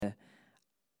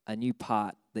a new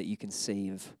part that you can see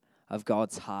of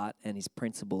God's heart and his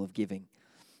principle of giving.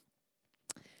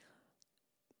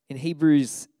 In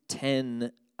Hebrews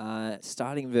 10,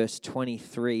 starting verse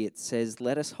 23, it says,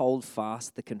 "Let us hold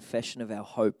fast the confession of our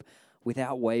hope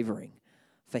without wavering,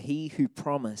 for he who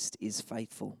promised is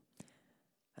faithful.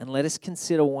 And let us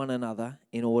consider one another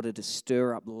in order to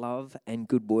stir up love and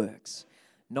good works,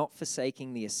 not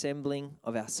forsaking the assembling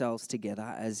of ourselves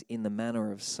together as in the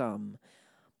manner of some,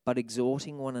 but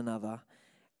exhorting one another,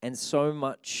 and so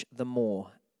much the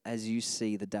more as you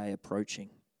see the day approaching."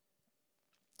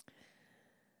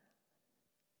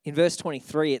 In verse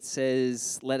 23, it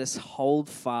says, "Let us hold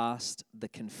fast the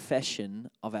confession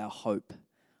of our hope."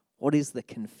 What is the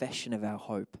confession of our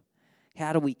hope?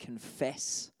 How do we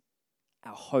confess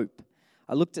our hope?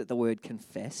 I looked at the word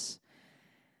confess,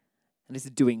 and it's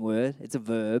a doing word, it's a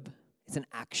verb, it's an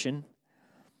action.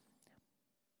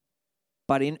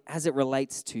 But as it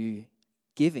relates to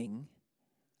giving,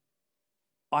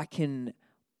 I can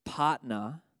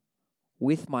partner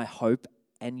with my hope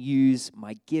and use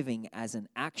my giving as an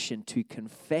action to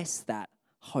confess that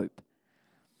hope.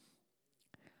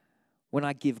 When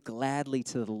I give gladly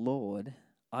to the Lord,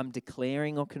 I'm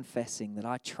declaring or confessing that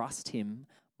I trust him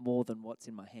more than what's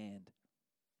in my hand.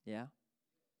 Yeah?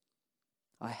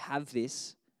 I have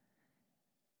this,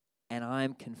 and I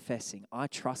am confessing I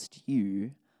trust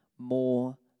you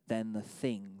more than the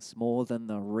things, more than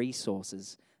the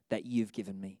resources that you've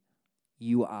given me.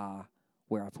 You are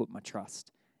where I put my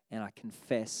trust. And I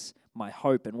confess my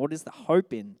hope. And what is the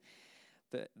hope in?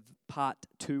 The part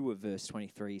 2 of verse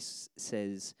 23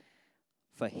 says,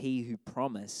 "For he who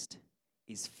promised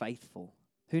is faithful."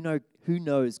 Who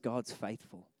knows God's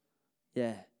faithful?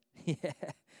 Yeah.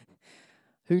 Yeah.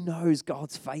 Who knows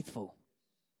God's faithful?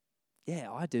 Yeah,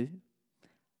 I do.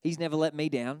 He's never let me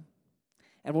down.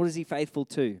 And what is he faithful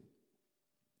to?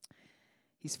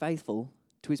 He's faithful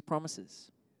to his promises,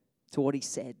 to what he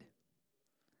said.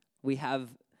 We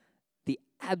have the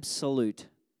absolute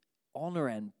honor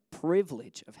and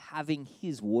privilege of having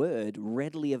his word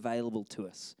readily available to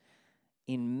us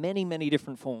in many, many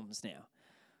different forms now,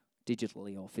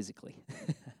 digitally or physically.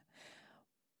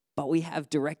 But we have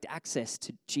direct access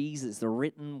to Jesus, the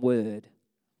written word.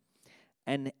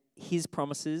 And his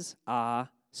promises are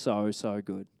so, so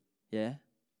good. Yeah?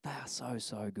 They are so,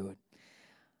 so good.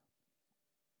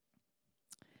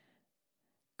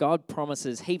 God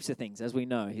promises heaps of things, as we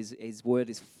know. His word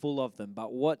is full of them.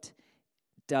 But what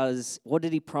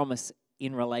did he promise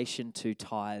in relation to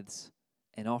tithes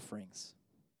and offerings?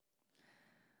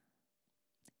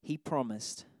 He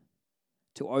promised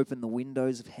to open the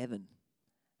windows of heaven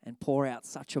and pour out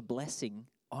such a blessing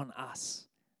on us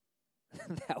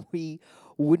that we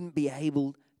wouldn't be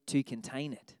able to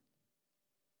contain it.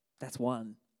 That's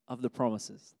one of the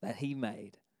promises that he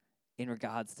made in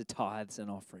regards to tithes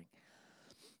and offering.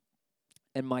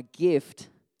 And my gift,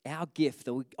 our gift,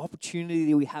 the opportunity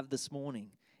that we have this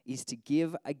morning is to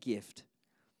give a gift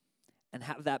and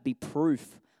have that be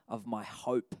proof of my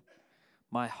hope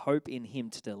in him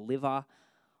to deliver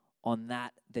on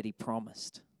that he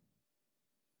promised.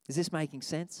 Is this making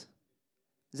sense?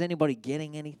 Is anybody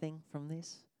getting anything from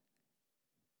this?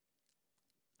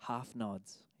 Half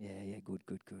nods. Yeah, good.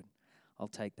 I'll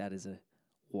take that as a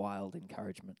wild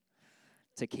encouragement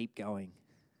to keep going.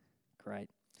 Great.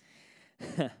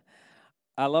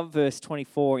 I love verse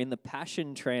 24. In the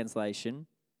Passion Translation,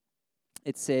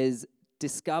 it says,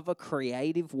 "Discover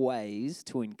creative ways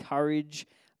to encourage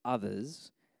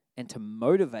others and to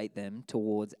motivate them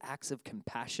towards acts of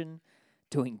compassion,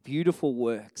 doing beautiful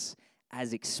works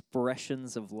as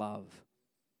expressions of love."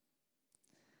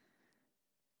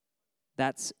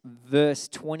 That's verse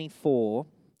 24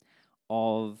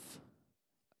 of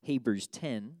Hebrews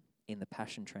 10 in the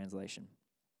Passion Translation.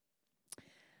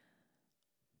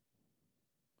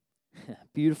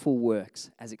 Beautiful works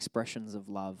as expressions of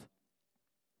love.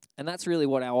 And that's really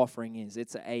what our offering is.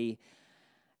 It's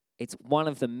one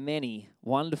of the many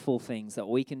wonderful things that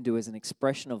we can do as an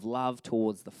expression of love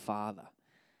towards the Father.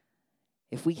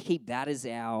 If we keep that as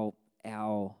our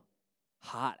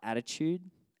heart attitude,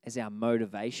 as our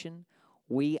motivation,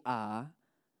 we are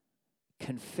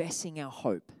confessing our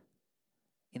hope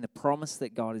in the promise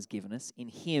that God has given us, in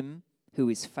him who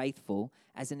is faithful,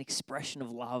 as an expression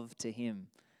of love to him.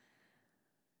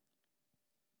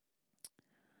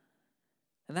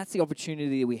 And that's the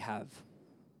opportunity we have.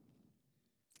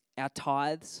 Our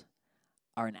tithes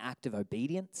are an act of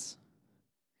obedience,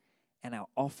 and our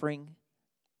offering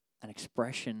an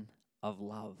expression of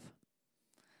love.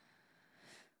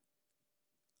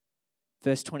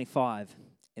 Verse 25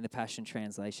 in the Passion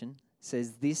Translation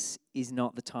says, "This is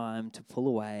not the time to pull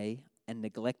away and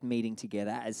neglect meeting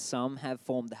together, as some have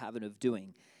formed the habit of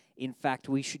doing. In fact,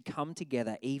 we should come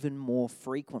together even more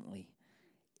frequently,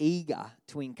 eager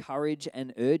to encourage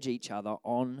and urge each other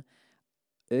onward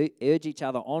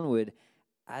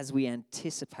as we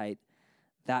anticipate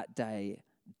that day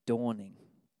dawning.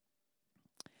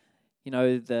 You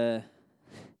know, the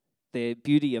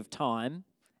beauty of time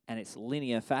and its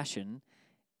linear fashion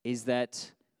is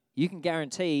that you can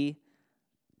guarantee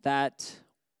that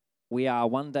we are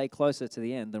one day closer to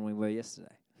the end than we were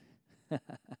yesterday.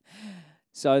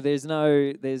 So there's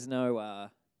no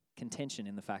contention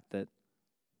in the fact that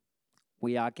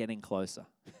we are getting closer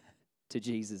to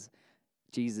Jesus'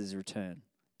 return,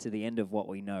 to the end of what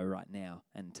we know right now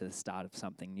and to the start of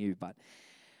something new.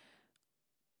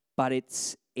 But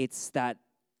it's that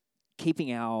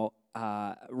keeping our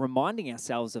reminding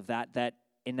ourselves of that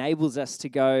enables us to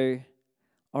go,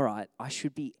 all right, I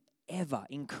should be ever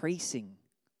increasing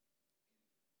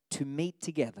to meet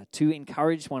together, to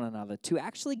encourage one another, to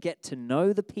actually get to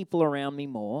know the people around me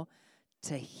more,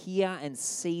 to hear and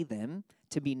see them,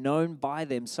 to be known by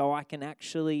them, so I can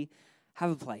actually have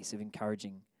a place of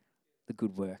encouraging the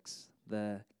good works,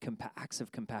 the acts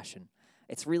of compassion.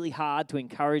 It's really hard to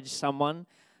encourage someone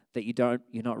that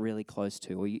you're not really close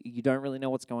to, or you don't really know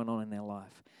what's going on in their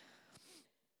life.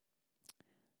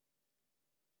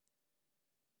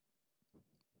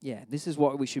 Yeah, this is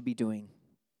what we should be doing.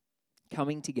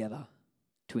 Coming together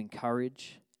to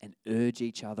encourage and urge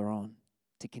each other on,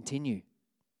 to continue,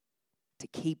 to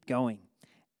keep going.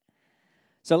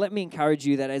 So let me encourage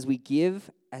you that as we give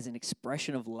as an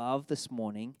expression of love this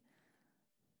morning,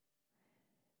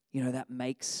 you know, that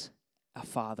makes our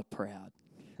Father proud.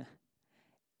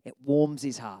 It warms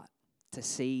his heart to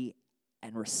see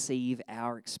and receive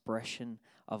our expression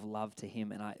of love to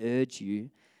him. And I urge you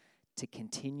to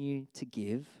continue to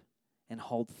give and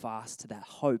hold fast to that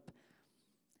hope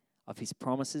of his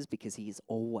promises, because he is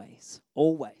always,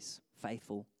 always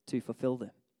faithful to fulfill them.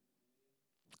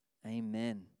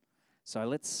 Amen. So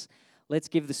let's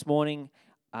give this morning.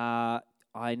 I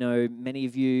know many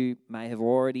of you may have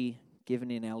already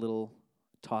given in our little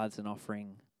tithes and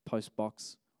offering post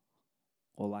box,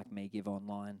 or like me, give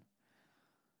online.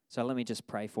 So let me just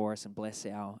pray for us and bless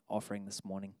our offering this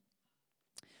morning.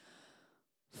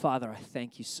 Father, I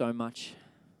thank you so much.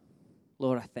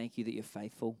 Lord, I thank you that you're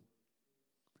faithful.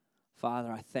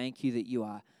 Father, I thank you that you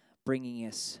are bringing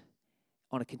us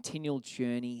on a continual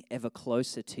journey ever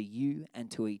closer to you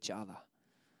and to each other.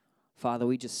 Father,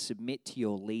 we just submit to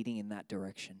your leading in that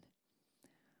direction.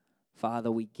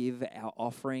 Father, we give our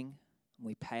offering, and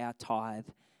we pay our tithe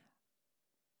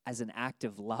as an act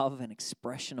of love, an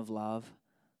expression of love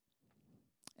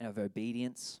and of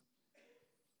obedience.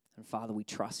 And Father, we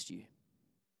trust you.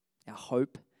 Our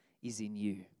hope is in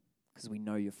you because we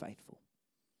know you're faithful.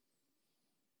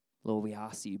 Lord, we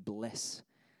ask that you bless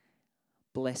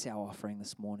our offering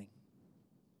this morning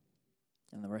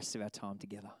and the rest of our time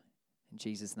together. In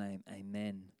Jesus' name,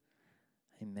 amen.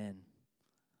 Amen.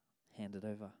 Hand it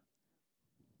over.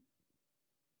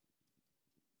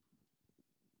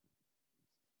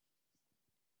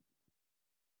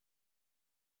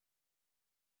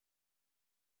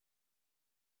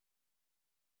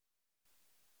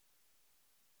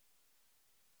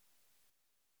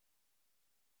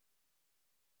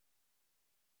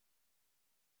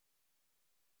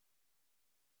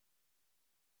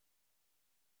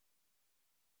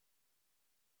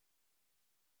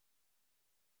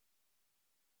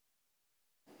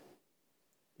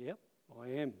 Yep, I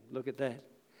am. Look at that.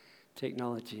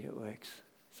 Technology, it works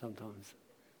sometimes.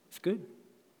 It's good.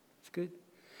 It's good.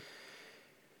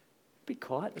 A bit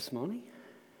quiet this morning.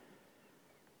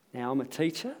 Now, I'm a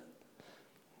teacher.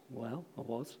 Well, I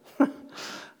was.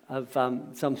 Of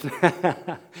some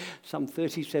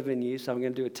 37 years, so I'm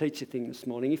going to do a teacher thing this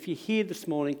morning. If you're here this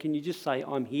morning, can you just say,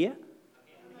 I'm here?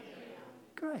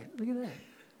 Great, look at that.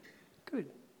 Good.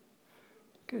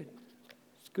 Good.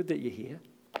 It's good that you're here.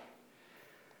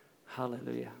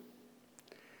 Hallelujah.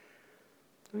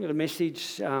 I've got a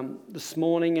message this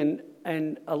morning,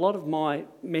 and a lot of my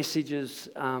messages,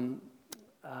 if I'm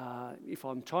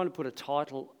trying to put a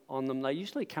title on them, they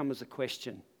usually come as a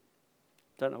question.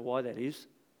 Don't know why that is.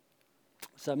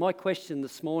 So my question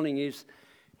this morning is,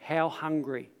 how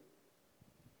hungry?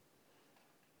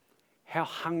 How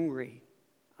hungry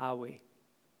are we?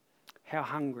 How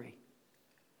hungry?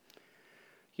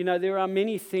 You know, there are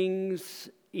many things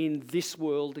in this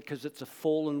world, because it's a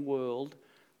fallen world,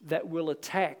 that will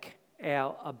attack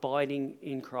our abiding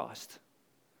in Christ.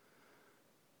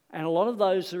 And a lot of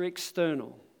those are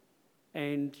external.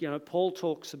 And, you know, Paul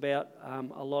talks about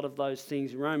a lot of those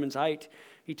things. In Romans 8,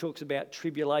 He talks about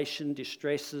tribulation,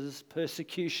 distresses,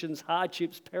 persecutions,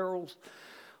 hardships, perils,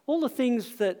 all the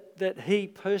things that he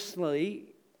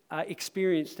personally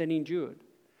experienced and endured.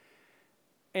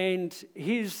 And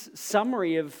his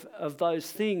summary of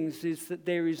those things is that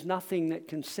there is nothing that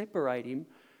can separate him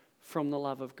from the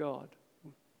love of God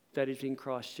that is in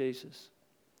Christ Jesus.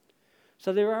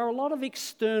 So there are a lot of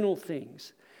external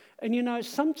things. And you know,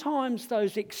 sometimes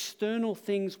those external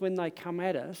things, when they come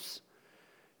at us,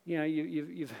 you know,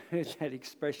 you've heard that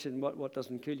expression, what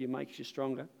doesn't kill you makes you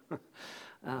stronger.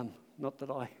 Not that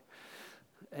I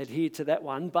adhere to that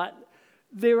one, but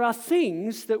there are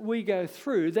things that we go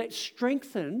through that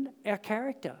strengthen our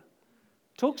character.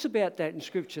 Talks about that in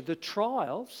Scripture. The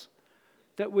trials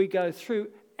that we go through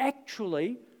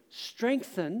actually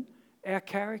strengthen our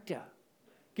character,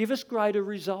 give us greater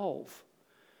resolve.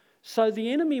 So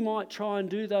the enemy might try and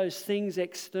do those things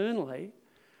externally,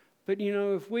 but you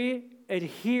know, if we're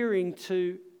adhering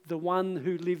to the one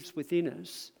who lives within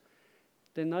us,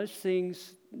 then those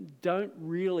things don't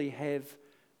really have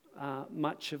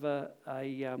much of a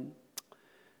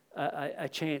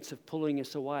chance of pulling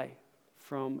us away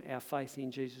from our faith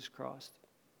in Jesus Christ.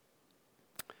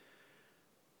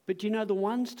 But you know, the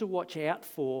ones to watch out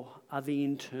for are the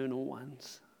internal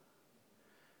ones.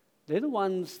 They're the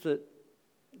ones that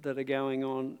are going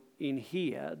on in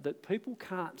here that people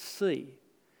can't see.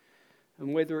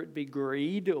 And whether it be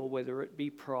greed or whether it be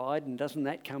pride, and doesn't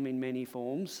that come in many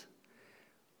forms,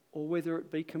 or whether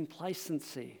it be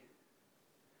complacency.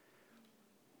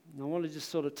 And I want to just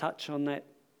sort of touch on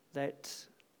that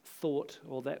thought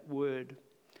or that word.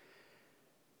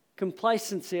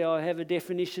 Complacency, I have a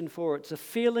definition for it. It's a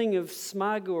feeling of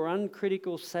smug or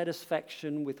uncritical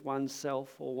satisfaction with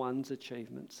oneself or one's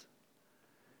achievements.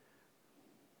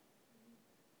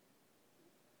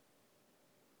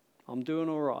 I'm doing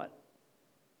all right.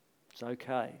 It's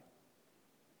okay.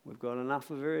 We've got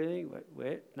enough of everything.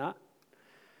 No.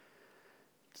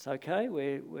 It's okay.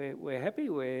 We're happy.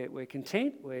 We're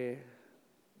content. We're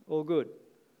all good.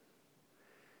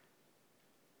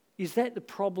 Is that the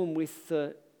problem with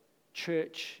the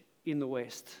church in the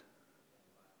West?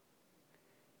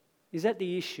 Is that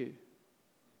the issue?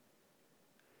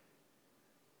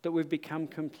 That we've become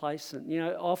complacent. You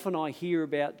know, often I hear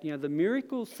about, you know, the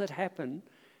miracles that happen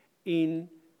in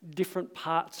different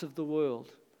parts of the world.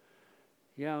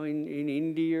 You know, in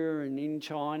India and in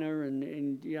China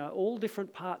and you know, all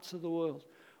different parts of the world,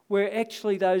 where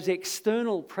actually those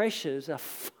external pressures are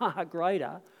far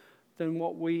greater than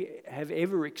what we have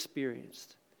ever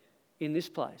experienced in this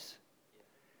place.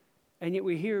 And yet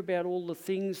we hear about all the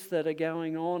things that are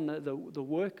going on, the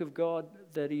work of God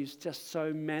that is just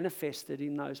so manifested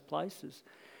in those places.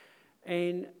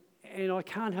 And I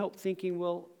can't help thinking,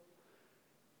 well,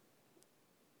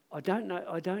 I don't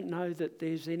know that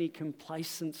there's any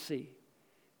complacency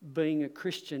being a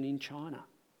Christian in China,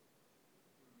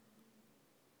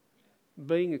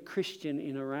 being a Christian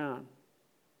in Iran.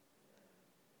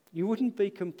 You wouldn't be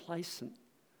complacent.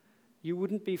 You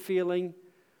wouldn't be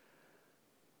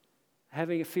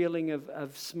having a feeling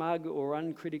of smug or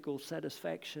uncritical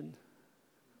satisfaction.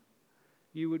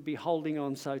 You would be holding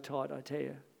on so tight, I tell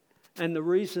you. And the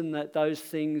reason that those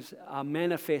things are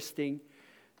manifesting,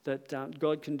 that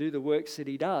God can do the works that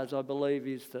he does, I believe,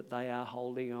 is that they are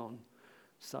holding on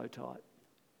so tight.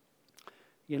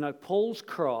 You know, Paul's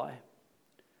cry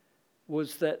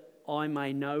was that I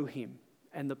may know him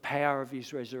and the power of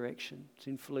his resurrection. It's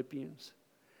in Philippians.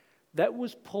 That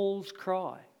was Paul's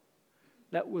cry.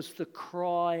 That was the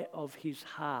cry of his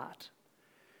heart.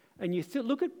 And you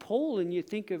look at Paul and you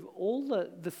think of all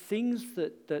the things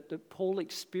that Paul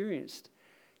experienced.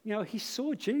 You know, he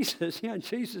saw Jesus. You know,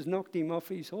 Jesus knocked him off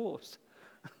his horse.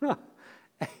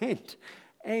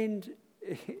 and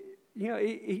you know,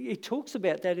 he talks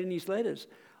about that in his letters.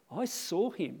 I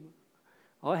saw him.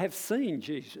 I have seen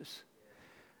Jesus.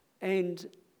 And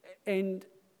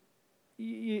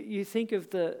you think of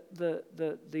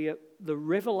the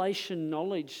revelation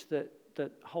knowledge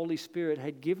that Holy Spirit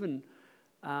had given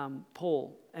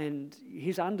Paul, and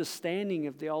his understanding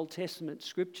of the Old Testament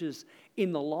scriptures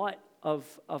in the light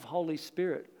of Holy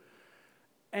Spirit.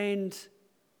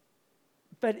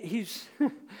 But his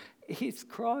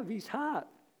cry of his heart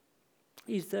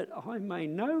is that I may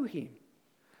know him.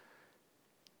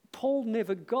 Paul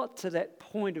never got to that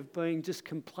point of being just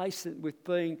complacent with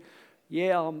being,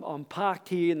 yeah, I'm parked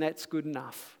here and that's good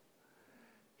enough.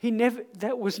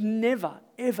 That was never,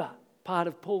 ever part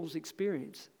of Paul's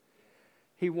experience.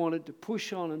 He wanted to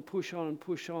push on and push on and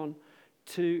push on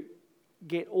to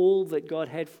get all that God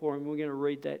had for him. We're going to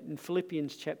read that in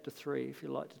Philippians chapter 3, if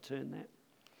you'd like to turn that.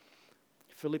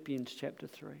 Philippians chapter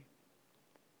 3.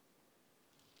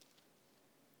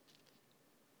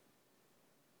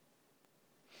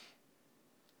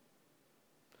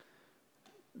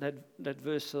 that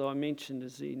verse that I mentioned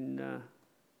is in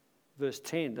verse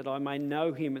 10, that I may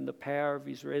know him and the power of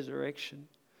his resurrection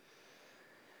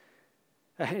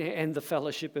and the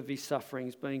fellowship of his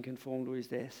sufferings, being conformed to his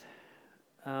death.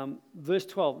 Verse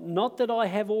 12, not that I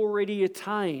have already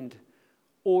attained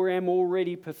or am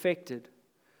already perfected,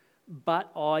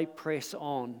 but I press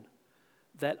on,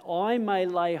 that I may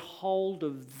lay hold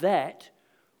of that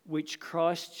which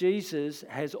Christ Jesus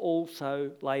has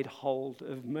also laid hold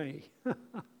of me.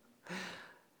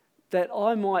 That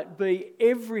I might be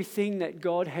everything that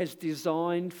God has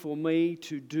designed for me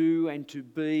to do and to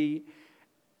be,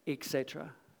 etc.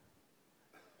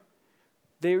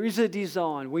 There is a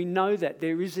design. We know that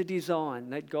there is a design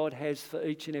that God has for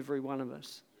each and every one of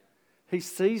us. He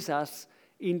sees us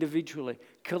individually.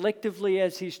 Collectively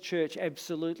as his church,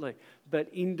 absolutely. But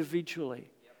individually,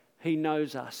 he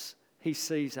knows us. He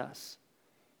sees us.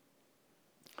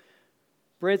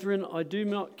 Brethren, I do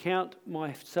not count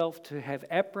myself to have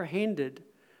apprehended,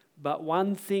 but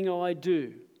one thing I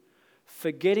do,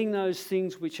 forgetting those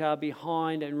things which are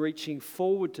behind and reaching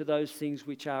forward to those things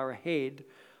which are ahead,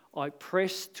 I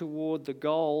press toward the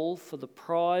goal for the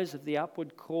prize of the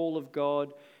upward call of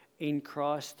God in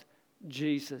Christ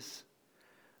Jesus.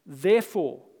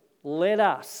 Therefore, let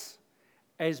us,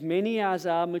 as many as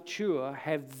are mature,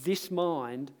 have this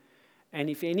mind, and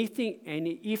if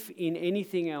in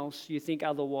anything else you think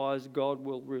otherwise, God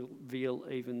will reveal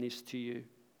even this to you.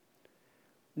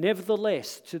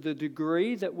 Nevertheless, to the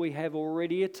degree that we have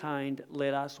already attained,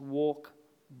 let us walk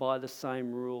by the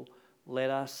same rule. Let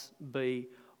us be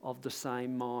of the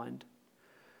same mind.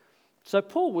 So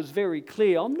Paul was very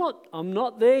clear. I'm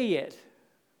not there yet.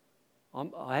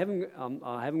 I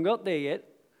haven't got there yet,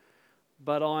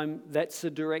 but that's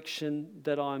the direction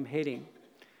that I'm heading.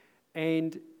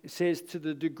 And it says, to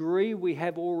the degree we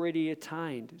have already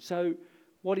attained. So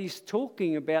what he's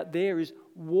talking about there is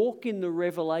walk in the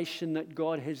revelation that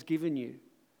God has given you.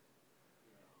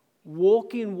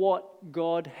 Walk in what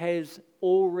God has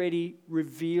already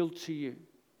revealed to you.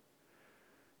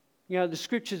 You know, the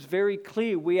scripture is very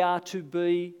clear. We are to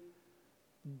be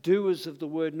doers of the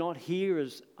word, not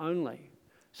hearers only.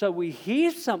 So we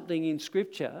hear something in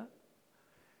scripture.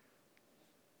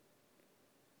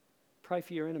 Pray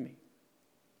for your enemy.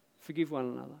 Forgive one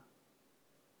another.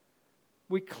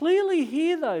 We clearly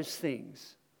hear those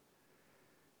things.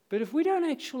 But if we don't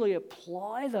actually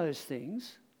apply those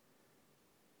things,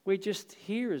 we're just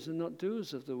hearers and not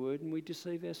doers of the word, and we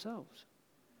deceive ourselves.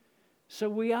 So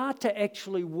we are to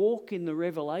actually walk in the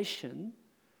revelation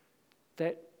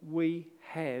that we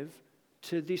have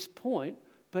to this point,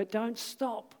 but don't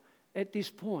stop at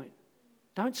this point.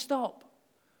 Don't stop.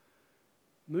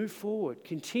 Move forward.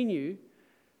 Continue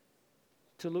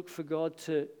to look for God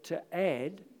to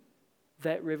add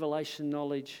that revelation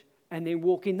knowledge and then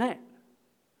walk in that.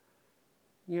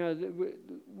 You know,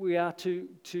 we are to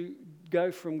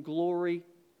go from glory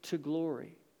to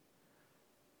glory.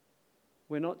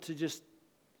 We're not to just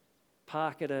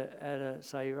park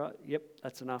say, right, yep,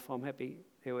 that's enough, I'm happy,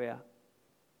 here we are.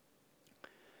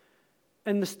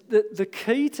 And the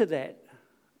key to that,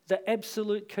 the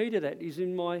absolute key to that is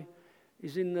in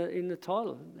the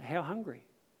title, how hungry.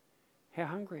 How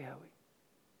hungry are we?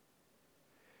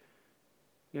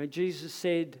 You know, Jesus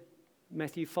said,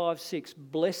 Matthew 5:6,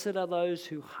 blessed are those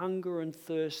who hunger and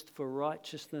thirst for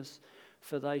righteousness,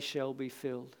 for they shall be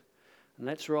filled. And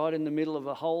that's right in the middle of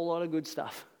a whole lot of good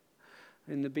stuff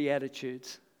in the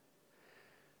Beatitudes.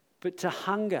 But to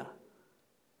hunger,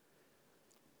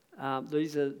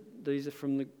 these are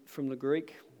from the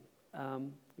Greek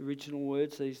original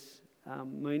words, these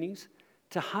meanings.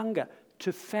 To hunger,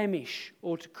 to famish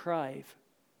or to crave.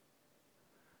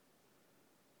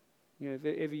 You know, have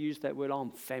you ever used that word? I'm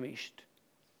famished.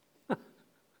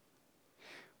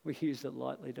 We use it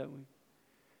lightly, don't we?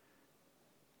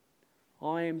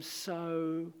 I am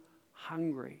so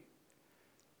hungry.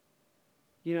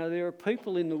 You know, there are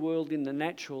people in the world in the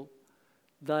natural,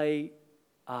 they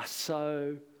are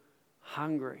so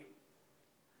hungry.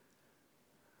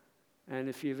 And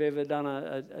if you've ever done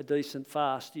a decent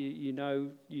fast, you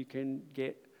know you can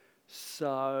get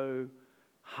so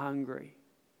hungry.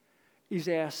 Is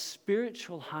our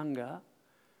spiritual hunger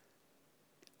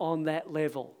on that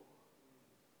level?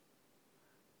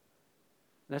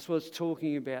 That's what it's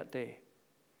talking about there.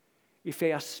 If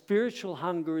our spiritual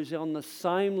hunger is on the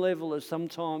same level as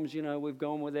sometimes, you know, we've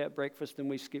gone without breakfast and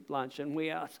we skip lunch and we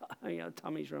are,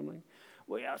 tummy's rumbling.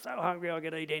 We are so hungry I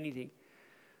could eat anything.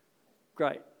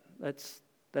 Great.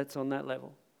 That's on that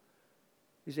level.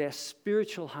 Is our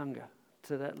spiritual hunger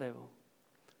to that level?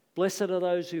 Blessed are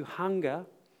those who hunger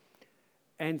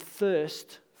and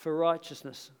thirst for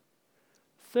righteousness.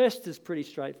 Thirst is pretty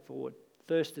straightforward.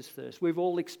 Thirst is thirst. We've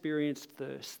all experienced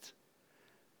thirst.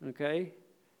 Okay?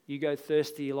 You go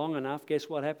thirsty long enough, guess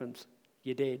what happens?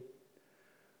 You're dead.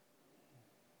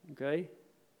 Okay?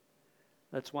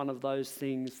 That's one of those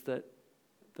things that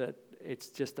it's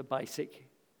just a basic.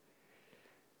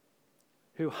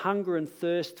 Who hunger and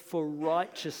thirst for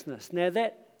righteousness. Now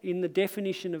that, in the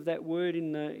definition of that word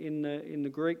in the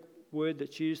Greek word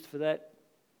that's used for that,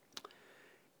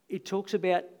 it talks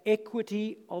about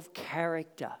equity of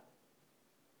character.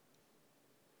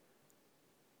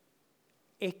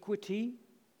 Equity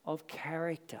of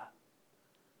character.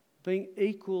 Being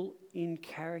equal in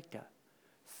character.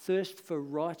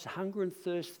 Hunger and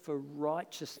thirst for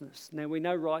righteousness. Now we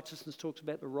know righteousness talks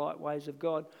about the right ways of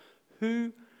God.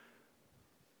 Who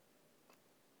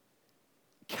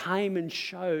came and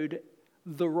showed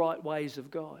the right ways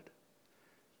of God?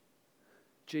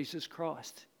 Jesus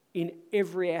Christ. In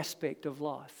every aspect of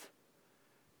life.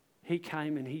 He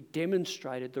came and he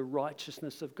demonstrated the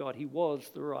righteousness of God. He was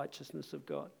the righteousness of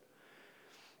God.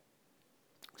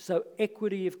 So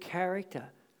equity of character.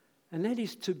 And that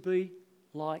is to be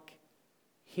like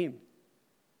him.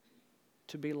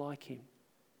 To be like him.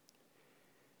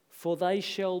 For they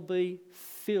shall be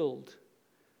filled.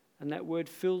 And that word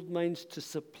filled means to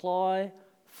supply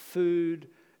food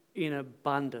in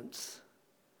abundance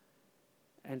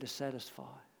and to satisfy.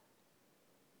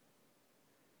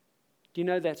 Do you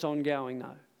know that's ongoing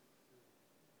though?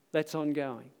 That's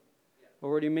ongoing.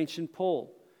 Already mentioned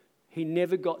Paul. He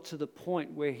never got to the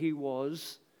point where he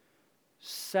was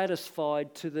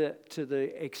satisfied to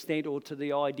the extent or to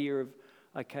the idea of,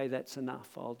 okay, that's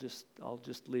enough. I'll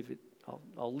just live it.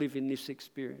 I'll live in this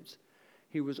experience.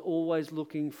 He was always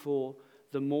looking for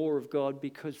the more of God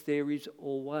because there is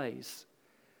always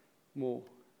more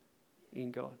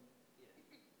in God.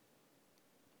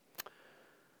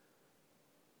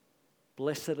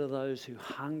 Blessed are those who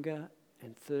hunger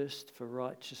and thirst for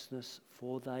righteousness,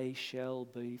 for they shall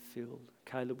be filled.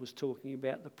 Caleb was talking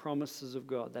about the promises of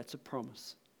God. That's a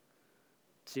promise.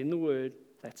 It's in the word.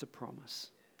 That's a promise.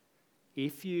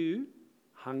 If you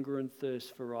hunger and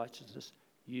thirst for righteousness,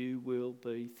 you will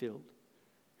be filled.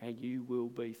 And you will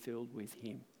be filled with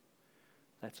him.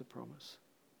 That's a promise.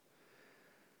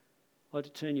 I'd like to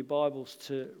turn your Bibles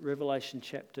to Revelation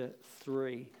chapter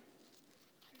 3.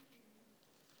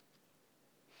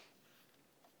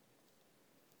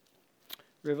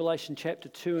 Revelation chapter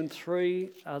 2 and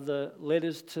 3 are the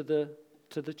letters to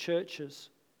the churches.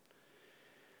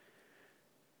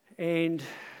 And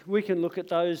we can look at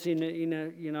those in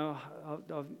a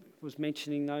I was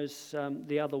mentioning those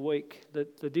the other week,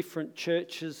 the different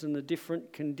churches and the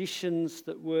different conditions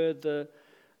that were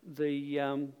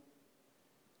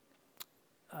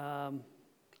I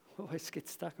always get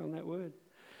stuck on that word.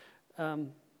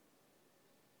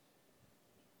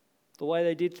 The way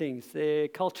they did things, their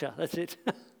culture, that's it.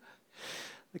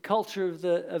 The culture of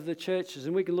the churches.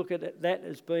 And we can look at that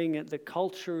as being the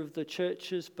culture of the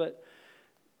churches, but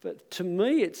to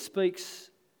me it speaks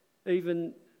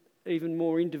even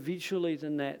more individually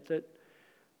than that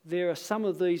there are some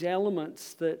of these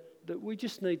elements that we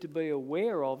just need to be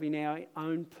aware of in our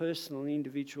own personal and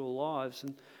individual lives.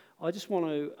 And I just want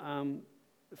to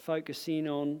focus in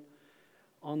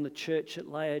on the church at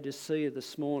Laodicea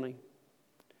this morning.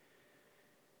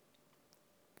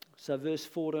 So verse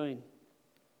 14.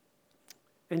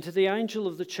 And to the angel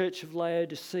of the church of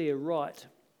Laodicea write,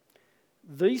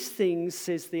 these things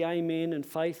says the Amen and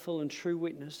faithful and true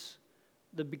witness,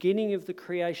 the beginning of the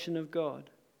creation of God.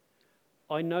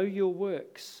 I know your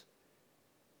works,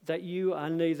 that you are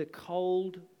neither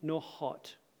cold nor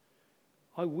hot.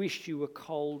 I wish you were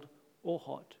cold or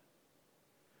hot.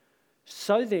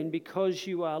 So then, because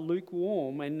you are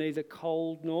lukewarm and neither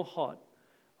cold nor hot,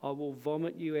 I will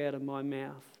vomit you out of my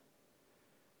mouth.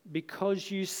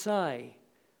 Because you say,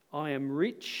 I am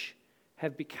rich,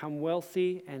 have become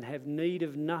wealthy, and have need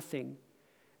of nothing,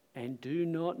 and do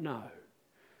not know.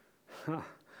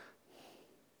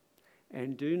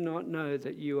 And do not know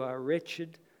that you are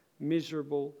wretched,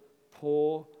 miserable,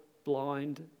 poor,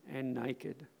 blind, and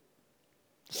naked.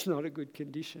 It's not a good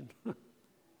condition.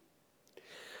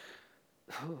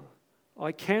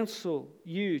 I counsel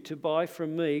you to buy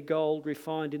from me gold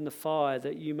refined in the fire,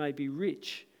 that you may be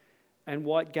rich, and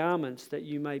white garments, that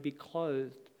you may be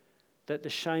clothed, that the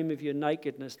shame of your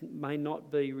nakedness may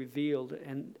not be revealed,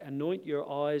 and anoint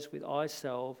your eyes with eye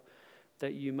salve,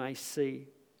 that you may see.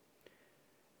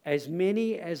 As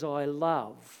many as I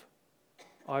love,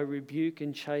 I rebuke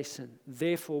and chasten.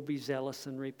 Therefore be zealous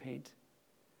and repent.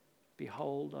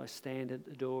 Behold, I stand at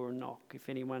the door and knock. If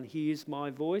anyone hears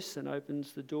my voice and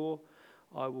opens the door,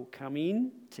 I will come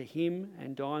in to him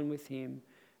and dine with him,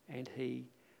 and he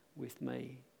with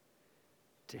me.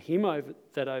 To him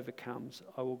that overcomes,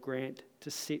 I will grant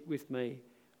to sit with me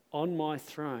on my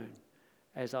throne,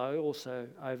 as I also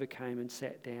overcame and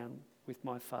sat down with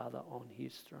my Father on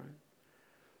his throne.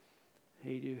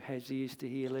 He who has ears to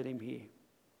hear, let him hear.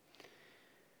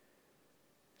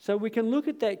 So we can look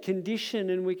at that condition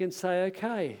and we can say,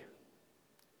 okay,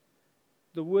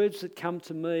 the words that come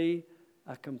to me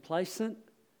are complacent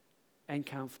and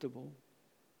comfortable,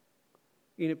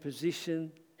 in a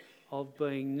position of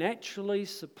being naturally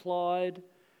supplied,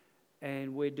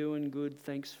 and we're doing good,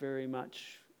 thanks very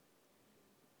much.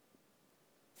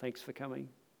 Thanks for coming.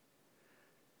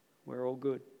 We're all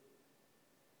good.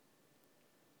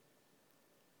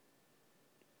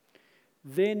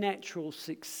 Their natural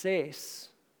success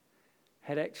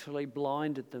had actually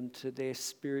blinded them to their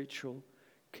spiritual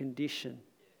condition.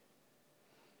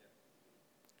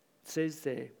 It says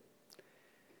there,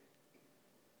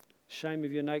 shame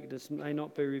of your nakedness may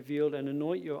not be revealed, and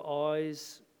anoint your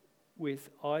eyes with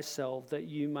eye salve that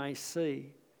you may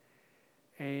see.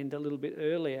 And a little bit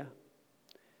earlier,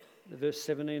 verse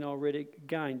 17, I'll read it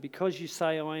again. Because you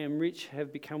say, I am rich,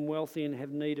 have become wealthy, and have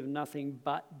need of nothing,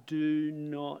 but do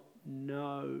not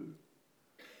know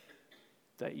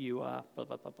that you are blah,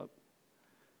 blah, blah, blah.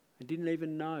 I didn't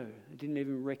even know. I didn't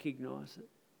even recognise it.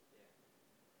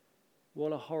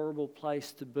 What a horrible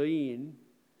place to be in,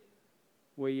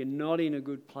 where you're not in a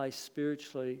good place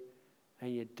spiritually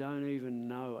and you don't even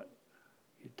know it.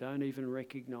 You don't even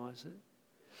recognise it.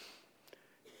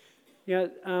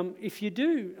 If you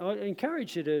do, I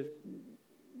encourage you to,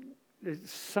 there's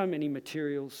so many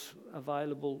materials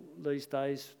available these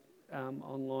days,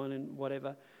 online and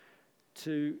whatever,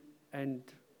 and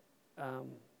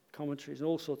commentaries and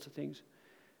all sorts of things.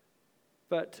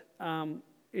 But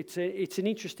it's an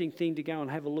interesting thing to go and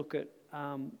have a look at.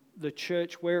 The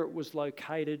church, where it was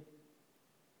located,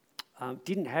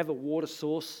 didn't have a water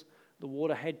source. The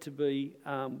water had to be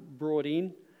brought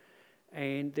in,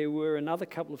 and there were another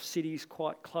couple of cities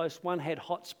quite close. One had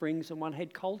hot springs and one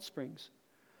had cold springs.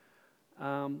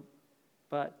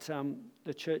 But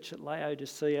the church at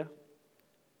Laodicea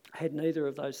had neither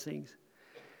of those things.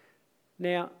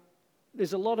 Now,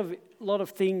 there's a lot of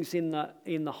things in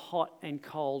the hot and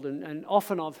cold, and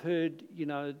often I've heard,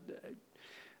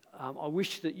 I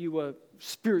wish that you were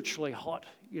spiritually hot,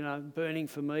 burning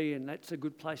for me, and that's a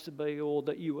good place to be, or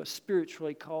that you were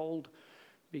spiritually cold,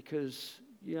 because,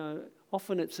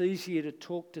 often it's easier to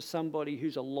talk to somebody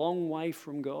who's a long way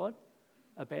from God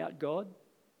about God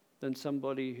than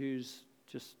somebody who's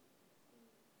just,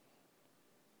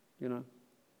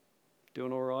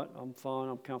 doing all right, I'm fine,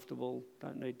 I'm comfortable,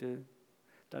 don't need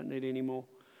any more.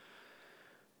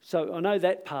 So I know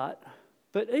that part,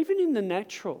 but even in the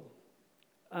natural,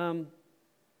 I'm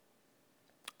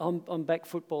back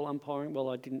football umpiring. Well,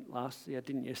 I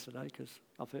didn't yesterday because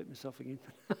I've hurt myself again.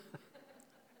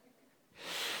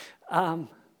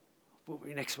 Will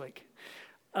be next week.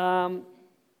 But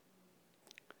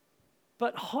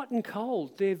hot and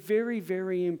cold, they're very,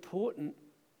 very important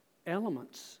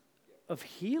elements of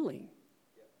healing.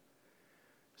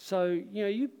 So,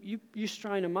 you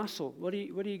strain a muscle. What do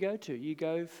you go to? You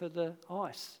go for the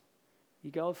ice. You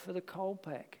go for the cold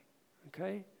pack,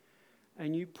 okay?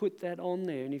 And you put that on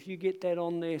there. And if you get that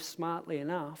on there smartly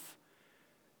enough,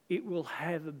 it will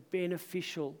have a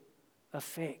beneficial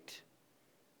effect.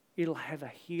 It'll have a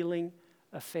healing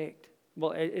effect.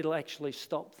 Well, it'll actually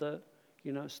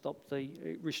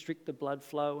restrict the blood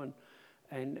flow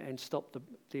and stop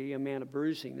the amount of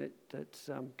bruising that's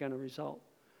going to result.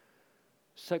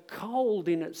 So cold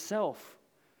in itself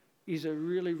is a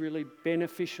really, really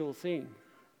beneficial thing.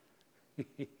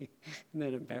 Isn't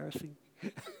that embarrassing?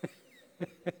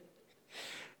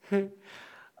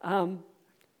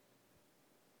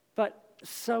 But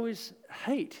so is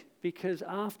heat, because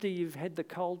after you've had the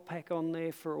cold pack on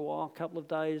there for a while, a couple of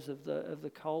days of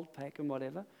the cold pack and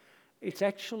whatever, it's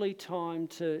actually time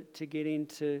to get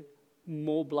into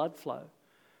more blood flow.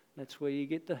 That's where you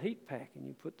get the heat pack, and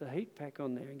you put the heat pack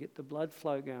on there and get the blood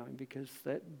flow going, because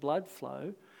that blood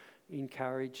flow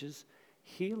encourages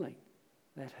healing.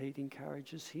 That heat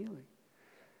encourages healing.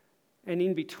 And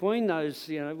in between those,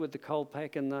 with the cold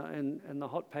pack and the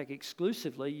hot pack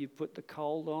exclusively, you put the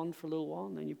cold on for a little while,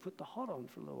 and then you put the hot on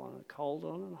for a little while, and cold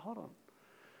on and hot on.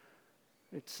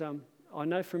 It's I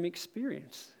know from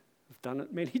experience. I've done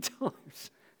it many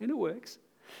times, and it works.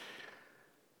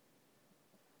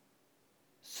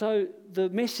 So the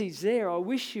message there, I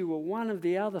wish you were one of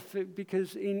the other,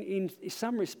 because in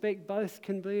some respect both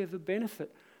can be of a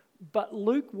benefit. But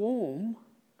lukewarm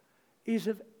is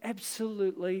of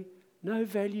absolutely no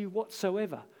value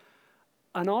whatsoever.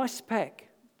 An ice pack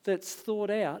that's thought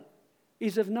out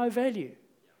is of no value.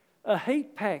 A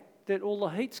heat pack that all the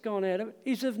heat's gone out of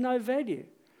is of no value.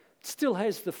 It still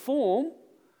has the form,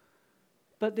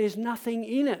 but there's nothing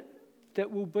in it that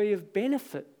will be of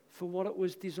benefit for what it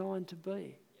was designed to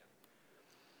be.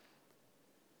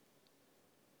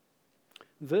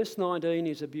 Verse 19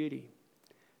 is a beauty.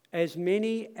 As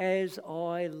many as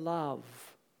I love,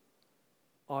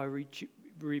 I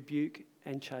rebuke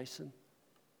and chasten.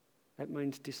 That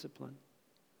means discipline.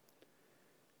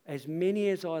 As many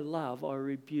as I love, I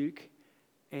rebuke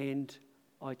and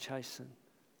I chasten.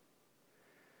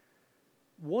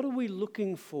 What are we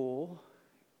looking for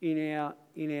in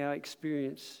our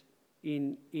experience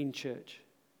in church?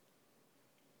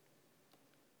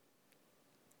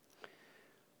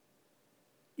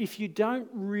 If you don't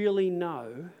really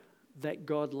know that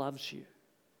God loves you,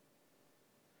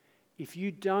 if you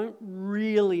don't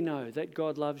really know that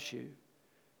God loves you,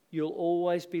 you'll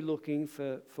always be looking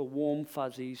for warm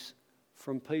fuzzies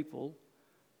from people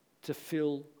to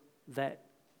fill that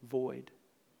void.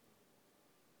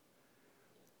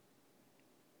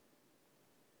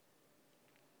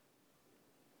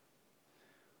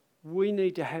 We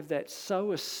need to have that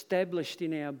so established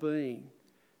in our being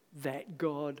that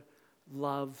God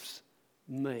loves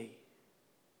me,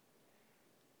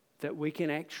 that we can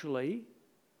actually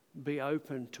be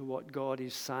open to what God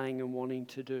is saying and wanting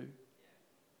to do.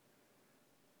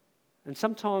 And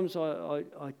sometimes I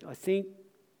think,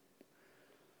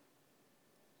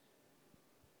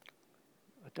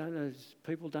 I don't know,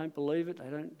 people don't believe it.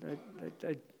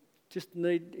 They just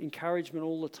need encouragement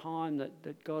all the time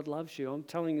that God loves you. I'm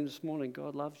telling you this morning,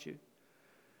 God loves you.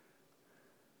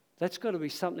 That's got to be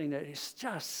something that is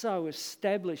just so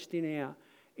established in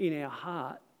our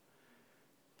heart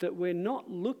that we're not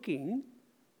looking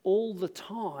all the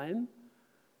time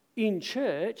in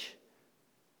church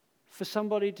for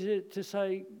somebody to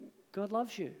say, God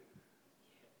loves you.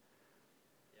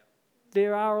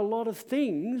 There are a lot of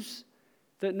things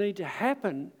that need to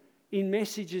happen in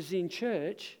messages in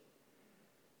church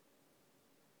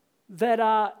that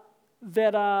are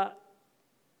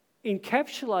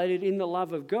encapsulated in the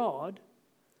love of God,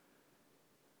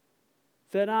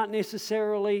 that aren't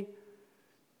necessarily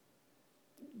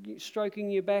stroking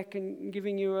your back and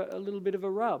giving you a little bit of a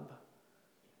rub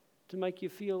to make you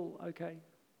feel okay.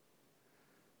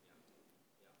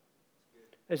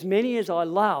 As many as I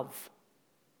love,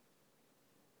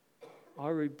 I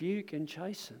rebuke and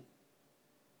chasten.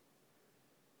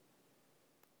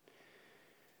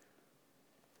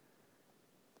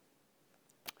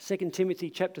 Second Timothy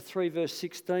chapter 3 verse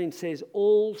 16 says,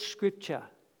 all scripture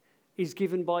is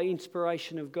given by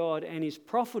inspiration of God and is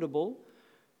profitable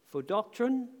for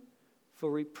doctrine,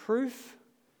 for reproof,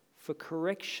 for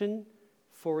correction,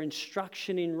 for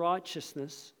instruction in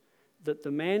righteousness, that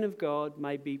the man of God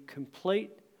may be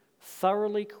complete,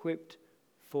 thoroughly equipped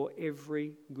for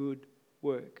every good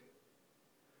work.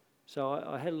 So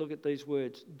I had a look at these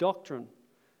words. Doctrine,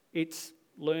 it's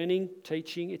learning,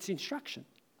 teaching, it's instruction.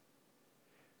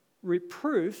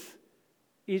 Reproof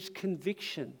is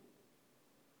conviction.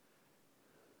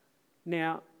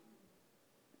 Now,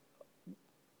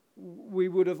 we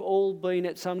would have all been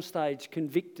at some stage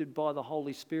convicted by the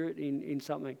Holy Spirit in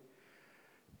something.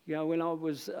 You know, when I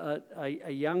was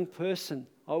a young person,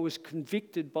 I was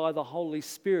convicted by the Holy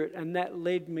Spirit, and that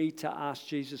led me to ask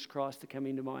Jesus Christ to come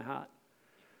into my heart.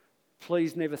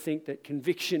 Please never think that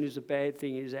conviction is a bad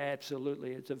thing. It is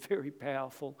absolutely. It's a very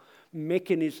powerful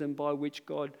mechanism by which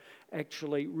God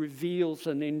actually reveals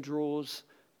and then draws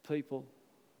people.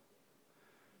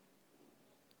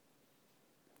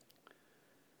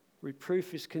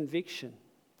 Reproof is conviction.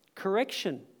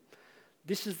 Correction.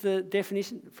 This is the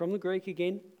definition from the Greek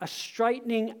again. A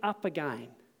straightening up again.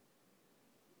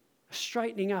 A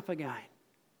straightening up again.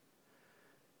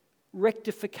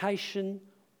 Rectification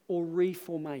or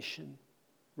reformation.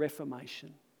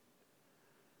 Reformation.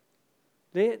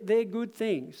 They're good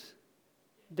things.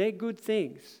 They're good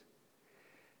things.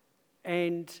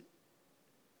 And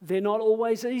they're not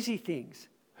always easy things.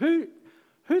 Who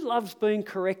loves being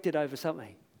corrected over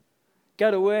something? Go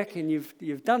to work and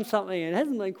you've done something and it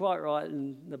hasn't been quite right,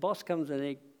 and the boss comes and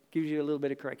he gives you a little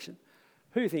bit of correction.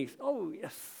 Who thinks, oh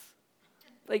yes,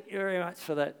 thank you very much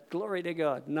for that, glory to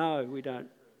God? No, we don't.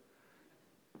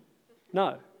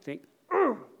 No, think,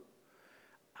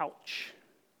 ouch.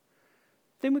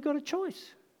 Then we've got a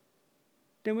choice.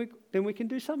 Then we can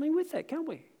do something with that, can't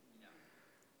we?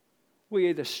 We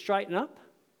either straighten up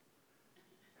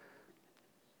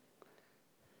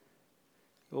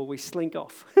or we slink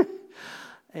off.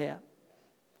 Yeah.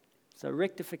 So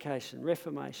rectification,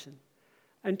 reformation.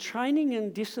 And training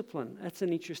and discipline, that's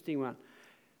an interesting one.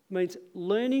 means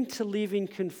learning to live in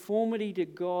conformity to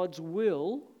God's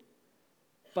will,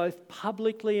 both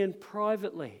publicly and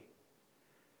privately.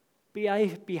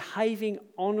 Behaving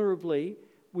honourably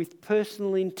with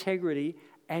personal integrity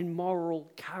and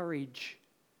moral courage.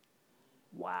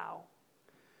 Wow.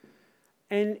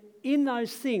 And in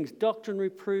those things, doctrine,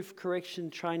 reproof, correction,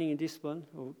 training and discipline,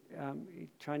 or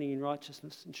training in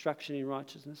righteousness, instruction in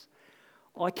righteousness,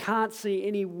 I can't see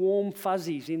any warm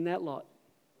fuzzies in that lot.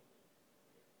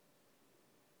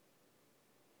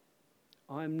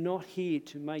 I'm not here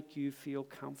to make you feel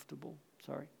comfortable.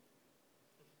 Sorry.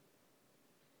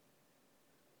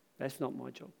 That's not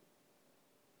my job.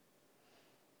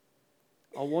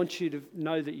 I want you to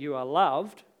know that you are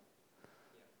loved.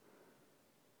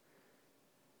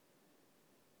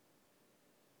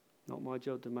 Not my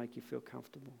job to make you feel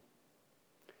comfortable.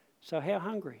 So how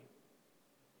hungry?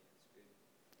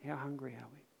 How hungry are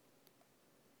we?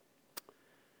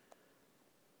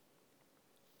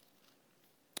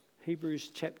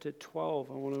 Hebrews chapter 12.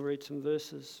 I want to read some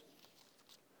verses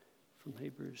from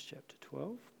Hebrews chapter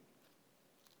 12.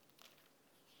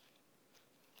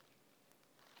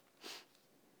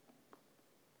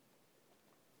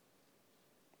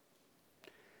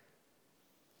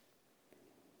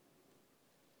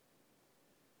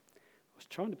 I was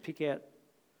trying to pick out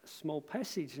a small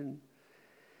passage and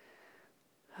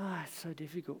it's so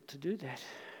difficult to do that.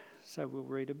 So we'll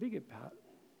read a bigger part.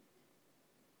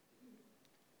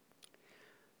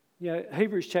 You know,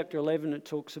 Hebrews chapter 11, it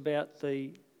talks about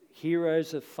the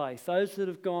heroes of faith, those that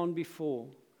have gone before,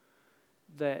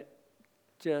 that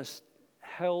just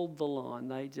held the line.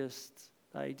 They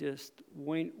just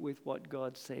went with what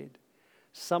God said.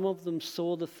 Some of them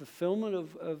saw the fulfillment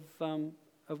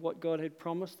of what God had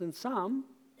promised, and some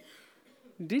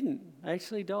didn't,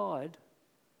 actually died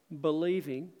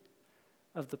believing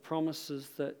of the promises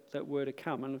that were to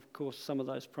come. And of course, some of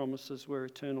those promises were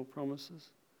eternal promises.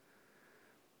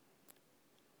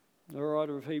 The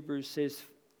writer of Hebrews says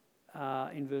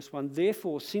in verse 1,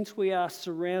 "Therefore, since we are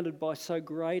surrounded by so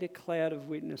great a cloud of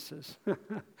witnesses,"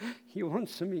 you want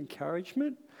some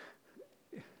encouragement?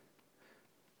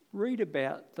 Read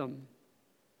about them.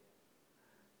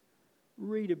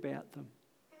 Read about them.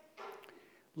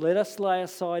 "Let us lay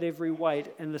aside every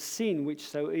weight and the sin which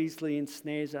so easily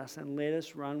ensnares us, and let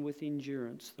us run with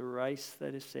endurance the race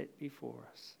that is set before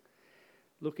us,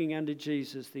 looking unto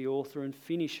Jesus, the author and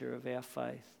finisher of our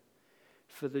faith.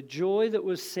 For the joy that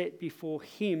was set before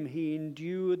him, he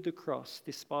endured the cross,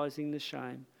 despising the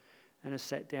shame, and has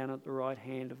sat down at the right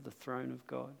hand of the throne of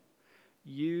God."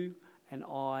 You and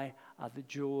I are the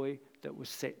joy that was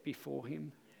set before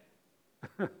him.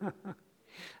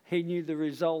 He knew the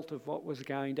result of what was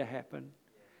going to happen,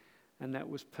 and that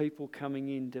was people coming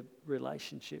into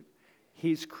relationship,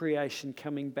 his creation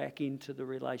coming back into the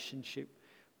relationship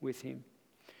with him.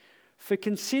 "For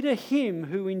consider him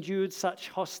who endured such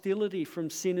hostility from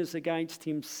sinners against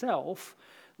himself,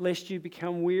 lest you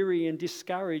become weary and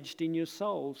discouraged in your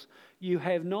souls. You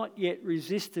have not yet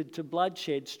resisted to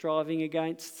bloodshed, striving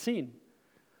against sin."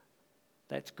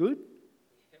 That's good.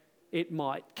 It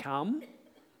might come,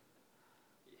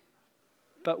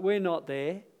 but we're not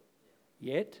there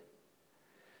yet.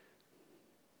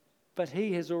 But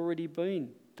he has already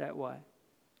been that way.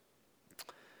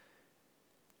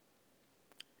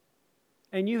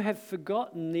 "And you have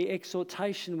forgotten the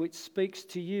exhortation which speaks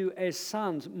to you as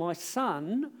sons. My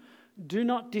son, do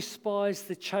not despise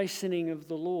the chastening of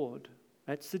the Lord."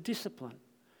 That's the discipline.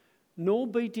 "Nor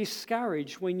be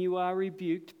discouraged when you are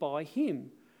rebuked by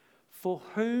him. For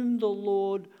whom the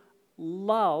Lord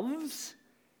loves,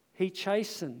 he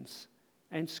chastens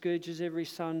and scourges every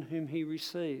son whom he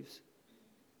receives.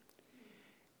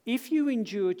 If you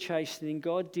endure chastening,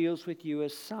 God deals with you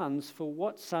as sons. For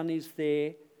what son is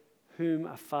there whom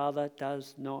a father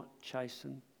does not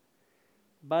chasten?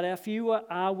 But if you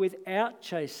are without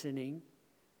chastening,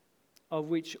 of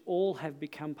which all have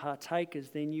become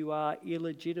partakers, then you are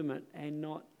illegitimate and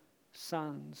not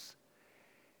sons."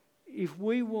 If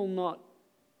we will not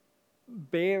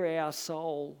bare our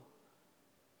soul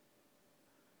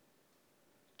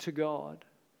to God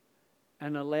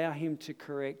and allow him to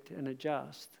correct and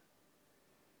adjust,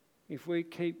 if we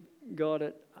keep God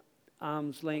at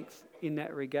arm's length in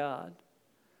that regard,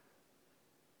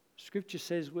 Scripture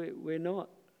says we're not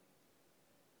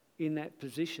in that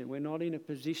position. We're not in a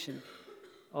position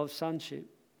of sonship.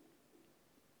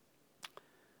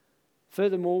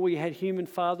 "Furthermore, we had human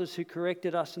fathers who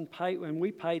corrected us and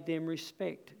we paid them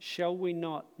respect. Shall we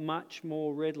not much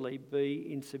more readily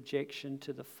be in subjection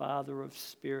to the Father of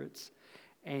spirits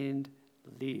and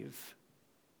live?"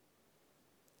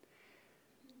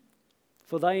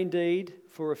 For they indeed,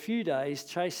 for a few days,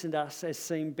 chastened us as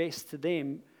seemed best to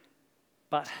them,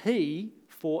 but he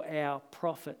for our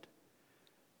profit,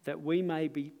 that we may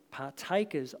be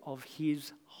partakers of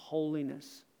his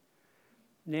holiness.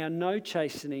 Now no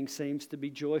chastening seems to be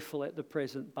joyful at the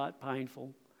present, but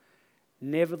painful.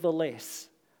 Nevertheless,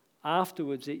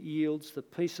 afterwards it yields the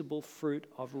peaceable fruit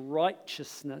of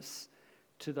righteousness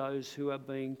to those who are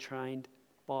being trained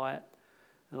by it.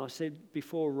 And I said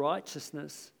before,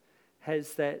 righteousness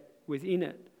has that within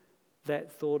it,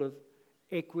 that thought of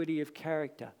equity of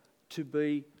character, to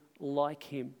be like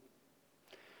him.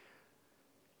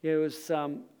 Yeah, it was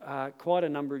quite a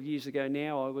number of years ago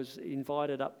now. I was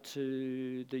invited up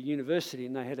to the university,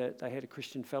 and they had a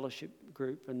Christian fellowship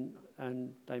group,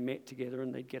 and they met together,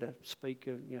 and they'd get a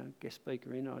speaker, guest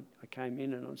speaker in. I came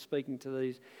in, and I'm speaking to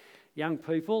these young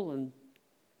people, and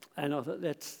I thought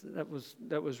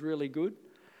that was really good,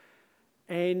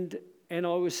 and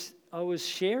I was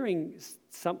sharing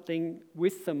something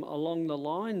with them along the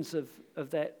lines of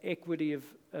that equity of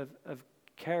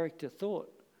character thought.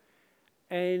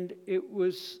 And it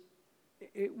was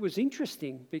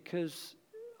interesting, because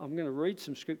I'm going to read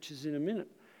some scriptures in a minute.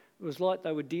 It was like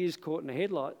they were deers caught in a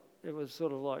headlight. It was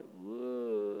sort of like,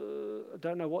 I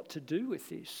don't know what to do with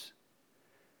this.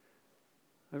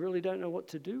 I really don't know what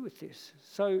to do with this.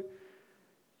 So,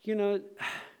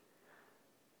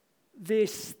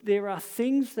 there are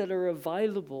things that are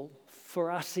available for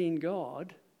us in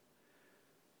God,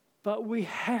 but we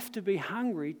have to be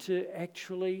hungry to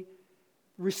actually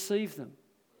receive them.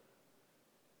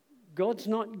 God's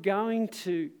not going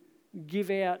to give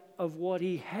out of what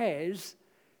he has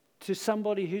to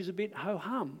somebody who's a bit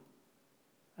ho-hum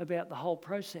about the whole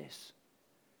process,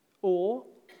 or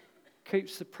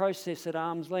keeps the process at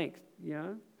arm's length.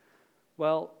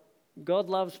 Well, God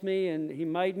loves me and he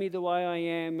made me the way I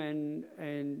am, and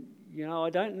I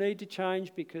don't need to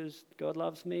change because God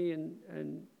loves me,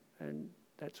 and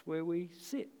that's where we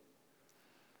sit.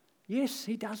 Yes,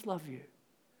 he does love you.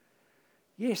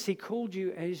 Yes, he called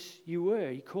you as you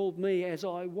were. He called me as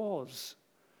I was.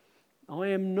 I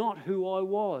am not who I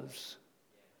was.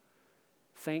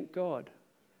 Thank God.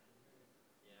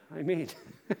 Amen.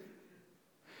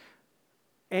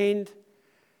 And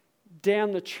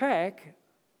down the track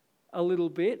a little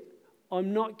bit,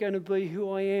 I'm not going to be who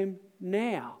I am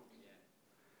now,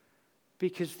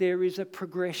 because there is a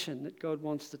progression that God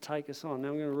wants to take us on. Now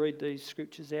I'm going to read these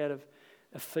scriptures out of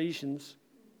Ephesians.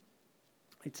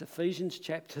 It's Ephesians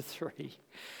chapter 3.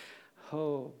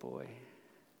 Oh boy.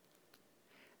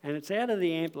 And it's out of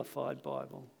the Amplified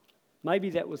Bible.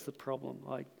 Maybe that was the problem.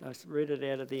 I read it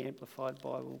out of the Amplified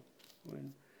Bible.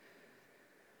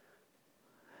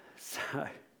 So,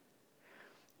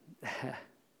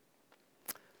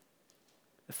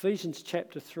 Ephesians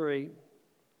chapter 3.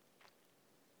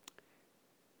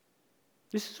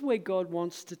 This is where God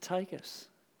wants to take us.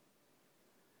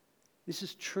 This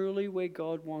is truly where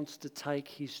God wants to take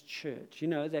his church.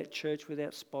 That church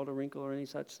without spot or wrinkle or any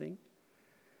such thing.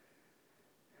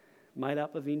 Made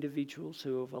up of individuals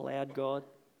who have allowed God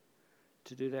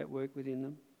to do that work within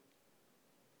them.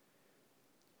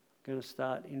 I'm going to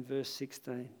start in verse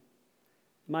 16.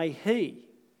 May he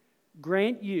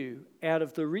grant you out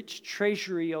of the rich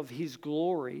treasury of his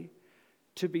glory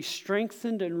to be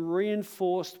strengthened and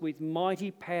reinforced with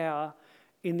mighty power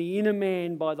in the inner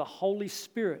man by the Holy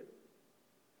Spirit,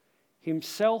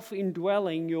 himself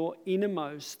indwelling your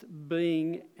innermost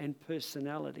being and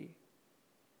personality.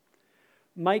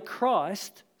 May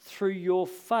Christ, through your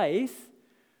faith,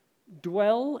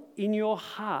 dwell in your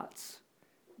hearts.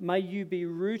 May you be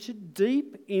rooted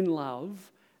deep in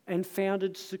love and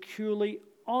founded securely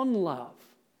on love,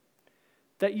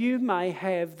 that you may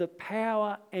have the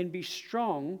power and be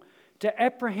strong to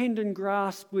apprehend and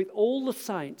grasp with all the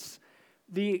saints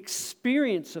the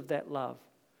experience of that love.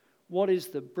 What is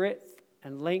the breadth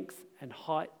and length and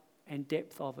height and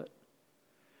depth of it?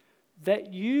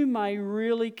 That you may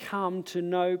really come to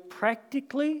know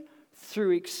practically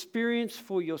through experience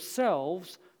for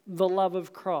yourselves the love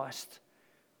of Christ,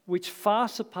 which far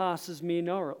surpasses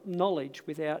mere knowledge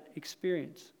without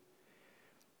experience.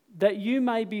 That you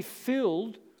may be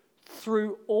filled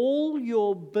through all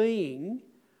your being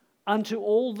unto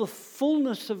all the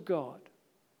fullness of God,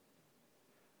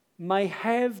 may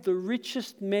have the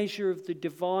richest measure of the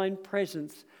divine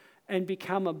presence and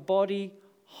become a body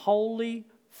wholly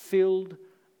filled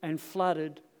and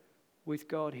flooded with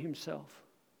God himself.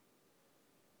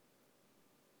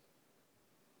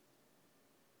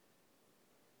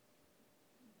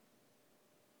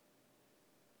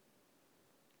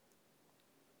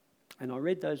 And I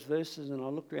read those verses and I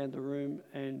looked around the room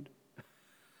and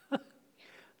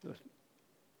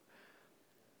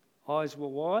eyes were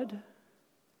wide.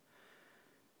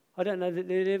 I don't know that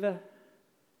they'd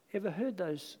ever heard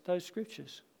those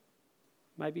scriptures.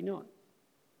 Maybe not.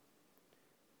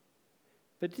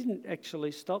 But it didn't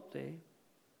actually stop there.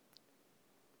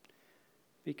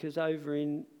 Because over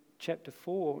in chapter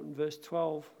 4 and verse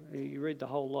 12, you read the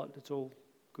whole lot, it's all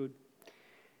good.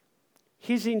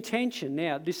 His intention,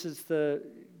 now this is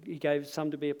he gave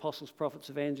some to be apostles, prophets,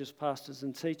 evangelists, pastors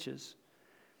and teachers.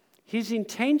 His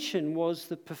intention was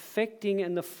the perfecting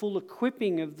and the full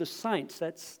equipping of the saints.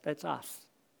 That's us,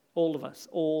 all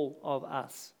of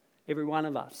us, every one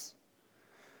of us.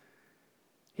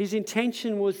 His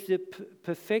intention was the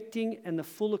perfecting and the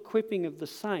full equipping of the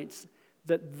saints,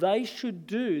 that they should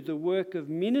do the work of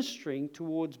ministering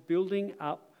towards building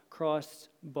up Christ's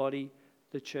body,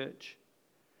 the church,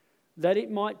 that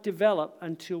it might develop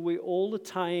until we all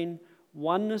attain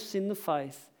oneness in the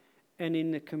faith and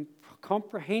in the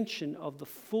comprehension of the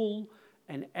full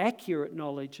and accurate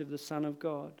knowledge of the Son of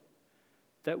God,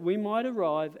 that we might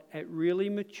arrive at really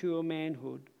mature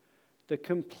manhood, the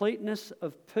completeness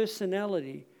of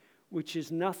personality, which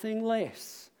is nothing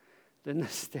less than the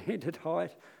standard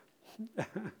height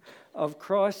of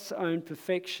Christ's own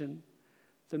perfection,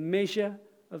 the measure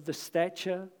of the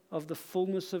stature of the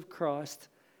fullness of Christ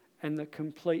and the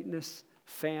completeness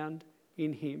found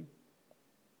in him.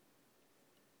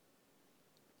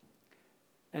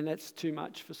 And that's too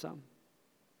much for some.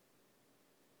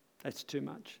 That's too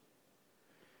much.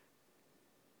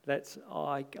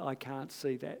 I can't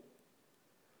see that.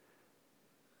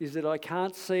 Is it I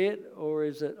can't see it, or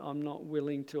is it I'm not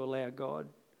willing to allow God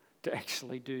to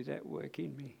actually do that work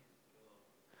in me?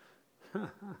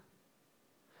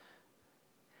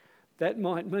 That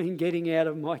might mean getting out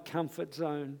of my comfort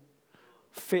zone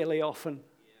fairly often.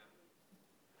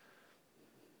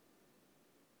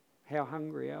 How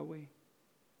hungry are we?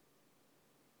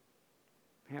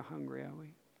 How hungry are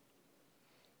we?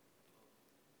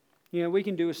 You know, we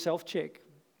can do a self-check.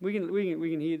 We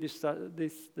can hear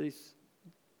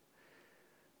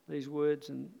these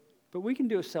words, but we can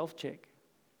do a self-check.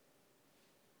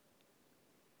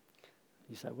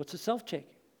 You say, what's a self-check?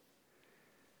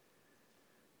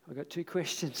 I've got two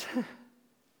questions.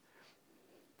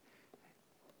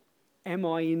 Am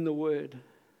I in the Word?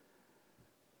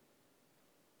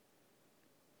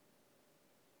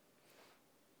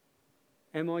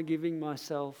 Am I giving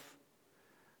myself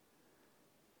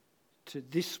to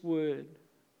this Word?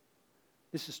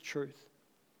 This is truth.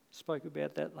 Spoke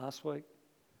about that last week.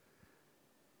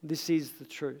 This is the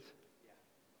truth.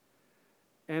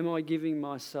 Am I giving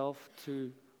myself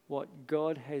to what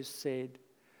God has said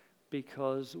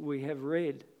because we have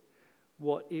read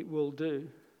what it will do?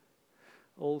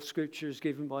 All Scripture is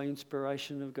given by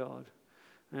inspiration of God,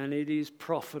 and it is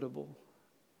profitable.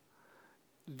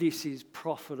 This is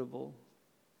profitable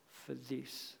for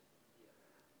this.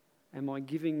 Am I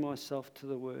giving myself to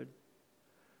the Word?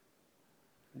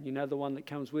 And you know the one that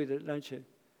comes with it, don't you?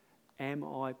 Am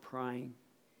I praying?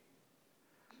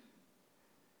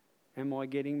 Am I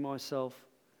getting myself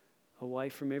away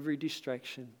from every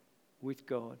distraction with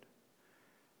God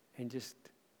and just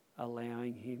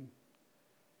allowing Him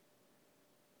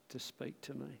to speak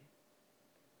to me?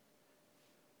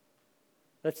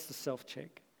 That's the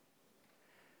self-check.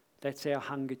 That's our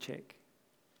hunger check.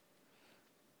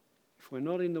 If we're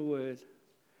not in the Word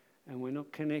and we're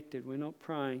not connected, we're not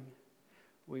praying,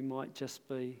 we might just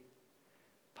be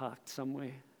parked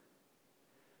somewhere.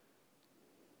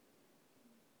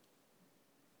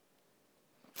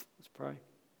 Let's pray.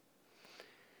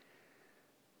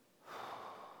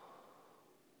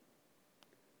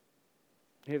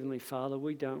 Heavenly Father,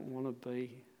 we don't want to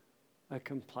be a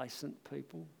complacent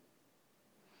people.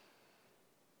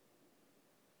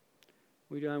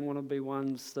 We don't want to be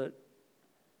ones that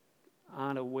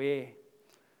aren't aware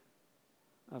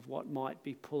of what might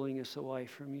be pulling us away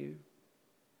from you.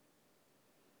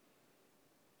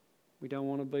 We don't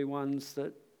want to be ones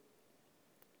that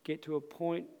get to a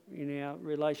point in our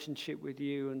relationship with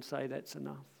you and say that's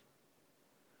enough.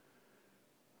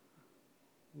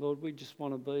 Lord, we just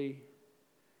want to be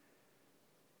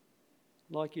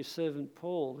like your servant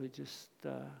Paul, who just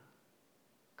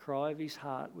cry of his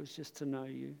heart was just to know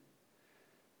you.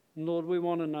 And Lord, we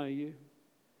want to know you.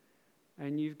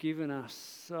 And you've given us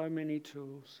so many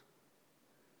tools.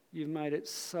 You've made it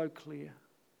so clear,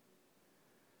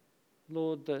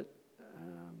 Lord, that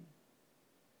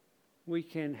we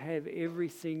can have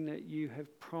everything that you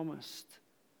have promised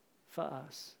for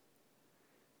us.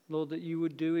 Lord, that you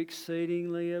would do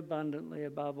exceedingly abundantly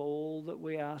above all that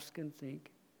we ask and think.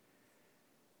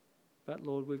 But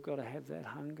Lord, we've got to have that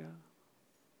hunger.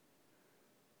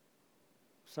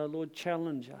 So, Lord,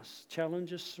 challenge us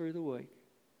through the week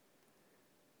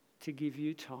to give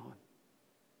you time,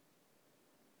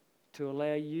 to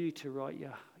allow you to write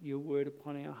your word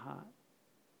upon our heart.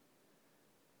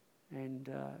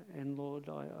 And Lord,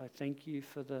 I thank you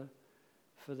for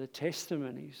the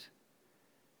testimonies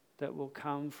that will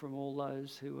come from all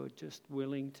those who are just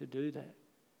willing to do that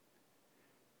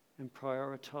and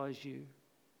prioritise you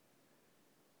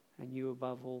and you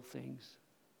above all things.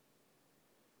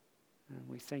 And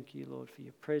we thank you, Lord, for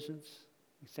your presence.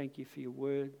 We thank you for your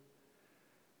word.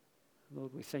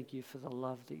 Lord, we thank you for the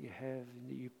love that you have and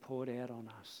that you poured out on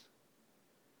us.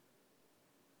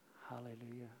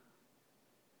 Hallelujah.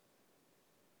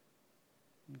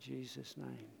 In Jesus'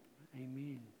 name,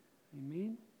 amen.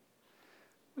 Amen.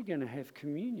 We're going to have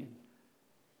communion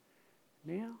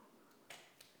now.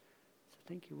 So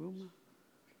thank you, Wilma.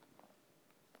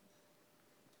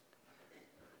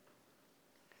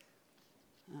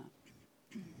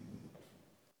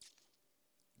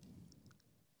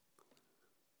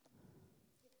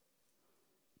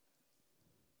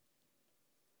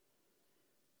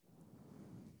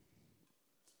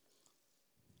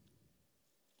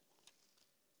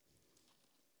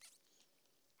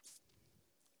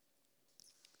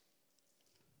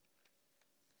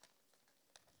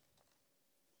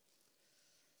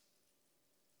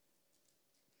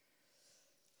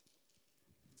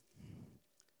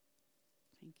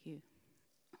 Thank you.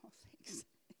 Oh, thanks.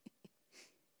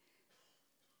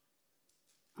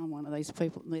 I'm one of these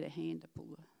people that need a hand to pull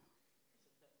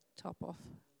the top off.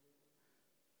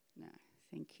 No,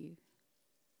 thank you.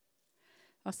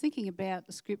 I was thinking about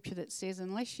the scripture that says,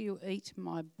 unless you eat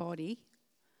my body,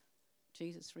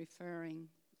 Jesus referring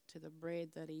to the bread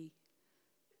that he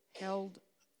held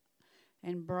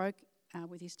and broke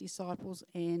with his disciples,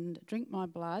 and drink my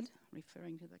blood,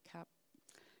 referring to the cup,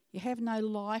 you have no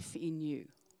life in you.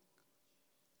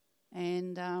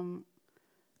 And I'm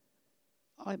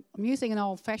using an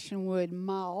old-fashioned word,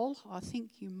 mull. I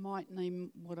think you might know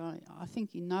I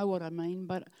think you know what I mean,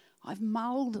 but I've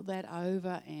mulled that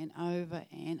over and over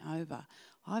and over.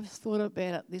 I've thought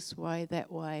about it this way,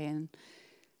 that way,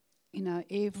 and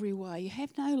every way. You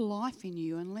have no life in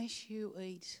you unless you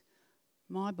eat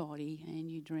my body and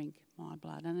you drink my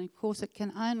blood. And of course, it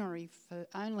can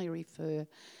only refer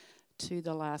to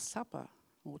the Last Supper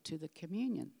or to the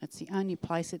communion. It's the only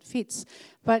place it fits.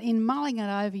 But in mulling it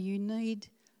over, you need,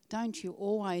 don't you,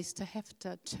 always to have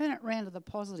to turn it round to the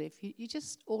positive. You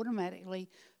just automatically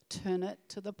turn it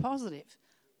to the positive,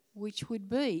 which would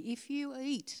be, if you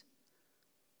eat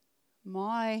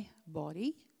my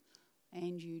body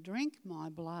and you drink my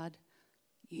blood,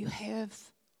 you have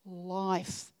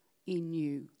life in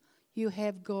you. You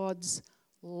have God's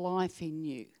life in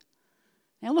you.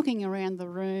 Now, looking around the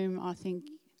room, I think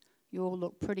you all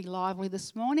look pretty lively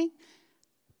this morning.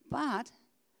 But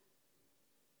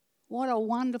what a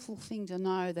wonderful thing to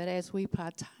know that as we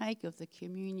partake of the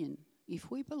communion, if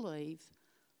we believe,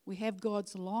 we have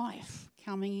God's life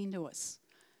coming into us,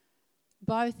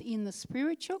 both in the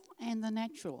spiritual and the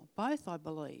natural, both, I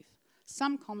believe.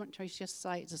 Some commentaries just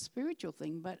say it's a spiritual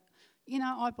thing, but,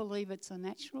 I believe it's a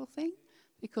natural thing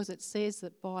because it says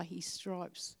that by his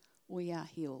stripes we are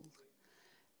healed.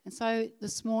 And so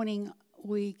this morning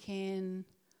we can,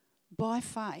 by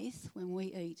faith, when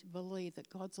we eat, believe that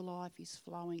God's life is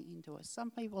flowing into us. Some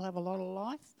people have a lot of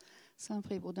life. Some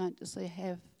people don't just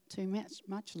have too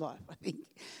much life, I think.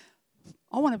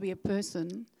 I want to be a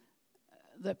person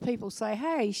that people say,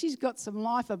 hey, she's got some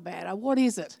life about her. What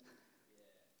is it?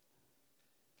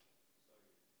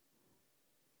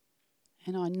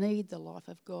 And I need the life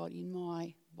of God in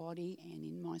my body and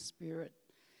in my spirit.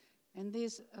 And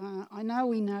there's, I know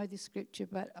we know this scripture,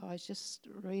 but I was just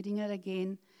reading it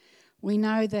again. We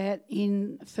know that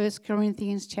in 1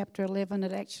 Corinthians chapter 11,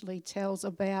 it actually tells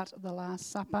about the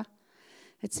Last Supper.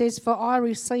 It says, for I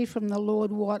received from the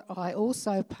Lord what I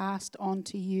also passed on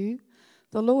to you.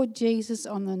 The Lord Jesus,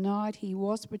 on the night he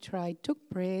was betrayed, took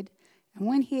bread, and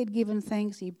when he had given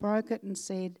thanks, he broke it and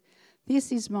said,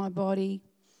 this is my body,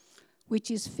 which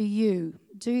is for you.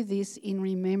 Do this in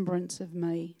remembrance of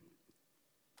me.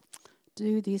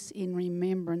 Do this in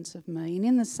remembrance of me. And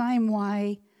in the same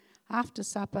way, after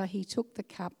supper, he took the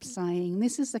cup, saying,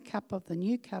 this is the cup of the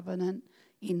new covenant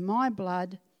in my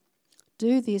blood.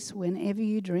 Do this whenever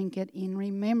you drink it in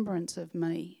remembrance of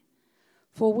me.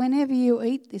 For whenever you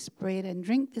eat this bread and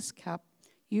drink this cup,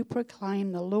 you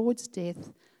proclaim the Lord's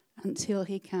death until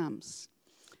he comes.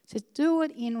 So do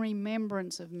it in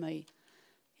remembrance of me.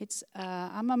 It's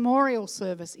a memorial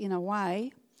service in a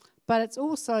way, but it's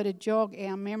also to jog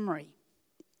our memory.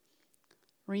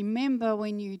 Remember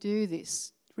when you do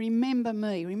this. Remember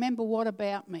me. Remember what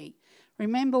about me.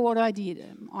 Remember what I did.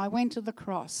 I went to the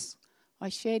cross. I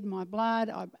shed my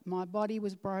blood. My body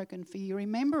was broken for you.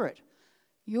 Remember it.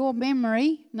 Your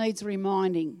memory needs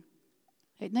reminding.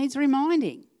 It needs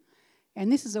reminding.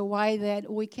 And this is a way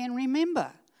that we can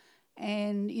remember.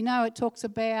 And, you know, it talks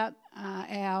about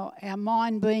our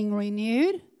mind being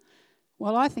renewed.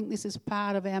 Well, I think this is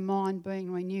part of our mind being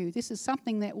renewed. This is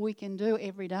something that we can do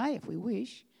every day if we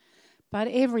wish. But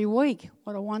every week,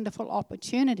 what a wonderful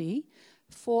opportunity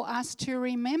for us to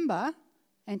remember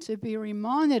and to be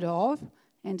reminded of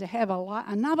and to have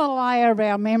another layer of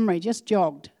our memory just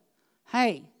jogged.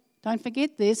 Hey, don't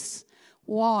forget this.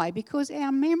 Why? Because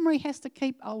our memory has to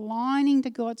keep aligning to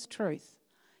God's truth.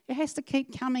 It has to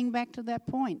keep coming back to that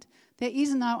point. There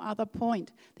is no other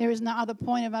point. There is no other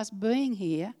point of us being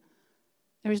here.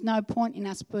 There is no point in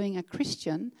us being a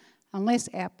Christian unless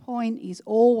our point is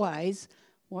always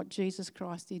what Jesus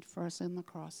Christ did for us on the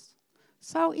cross.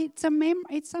 So it's a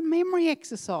memory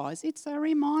exercise. It's a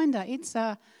reminder. It's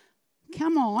a,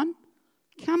 come on,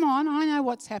 I know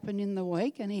what's happened in the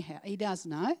week, and he does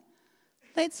know.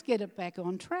 Let's get it back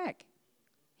on track.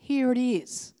 Here it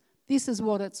is. This is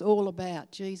what it's all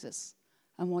about, Jesus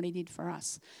and what he did for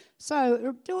us.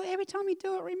 So every time you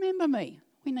do it, remember me.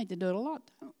 We need to do it a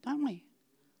lot, don't we?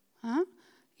 Huh?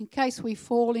 In case we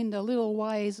fall into little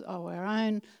ways of our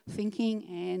own thinking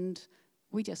and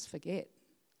we just forget.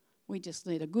 We just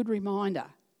need a good reminder.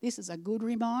 This is a good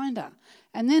reminder.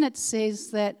 And then it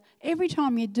says that every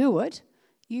time you do it,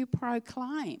 you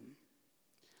proclaim.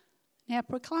 Now,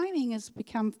 proclaiming has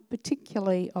become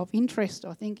particularly of interest,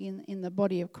 I think, in the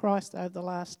body of Christ over the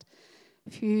last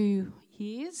few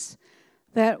years,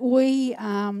 that we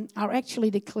are actually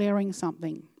declaring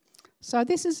something. So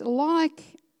this is like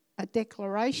a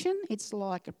declaration. It's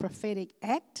like a prophetic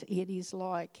act. It is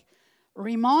like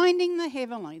reminding the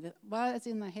heavenly, that what's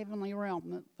in the heavenly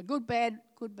realm, the good, bad,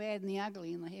 and the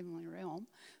ugly in the heavenly realm,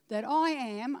 that I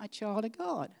am a child of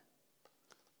God.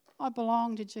 I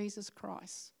belong to Jesus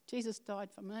Christ. Jesus died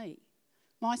for me.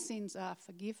 My sins are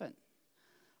forgiven.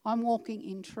 I'm walking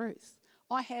in truth.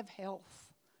 I have health.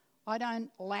 I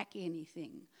don't lack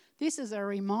anything. This is a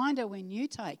reminder when you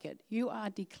take it. You are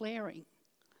declaring,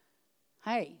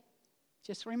 hey,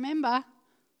 just remember,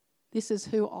 this is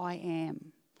who I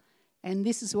am. And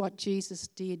this is what Jesus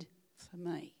did for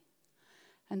me.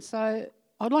 And so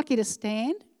I'd like you to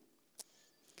stand.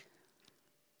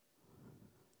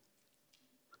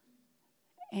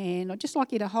 And I'd just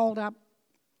like you to hold up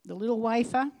the little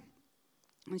wafer.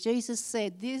 And Jesus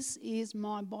said, this is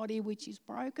my body which is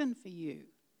broken for you.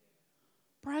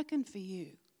 Broken for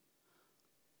you.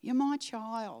 You're my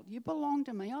child. You belong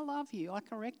to me. I love you. I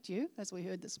correct you, as we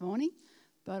heard this morning,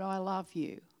 but I love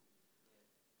you.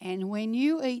 And when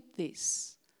you eat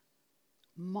this,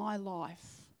 my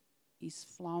life is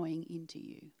flowing into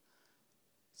you.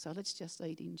 So let's just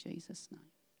eat in Jesus' name.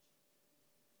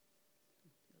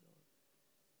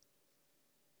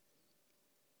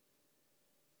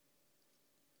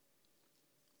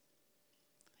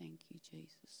 Thank you,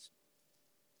 Jesus.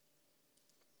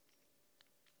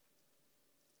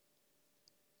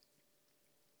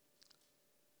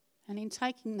 And in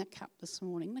taking the cup this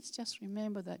morning, let's just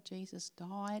remember that Jesus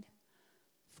died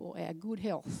for our good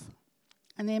health.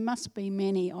 And there must be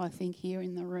many, I think, here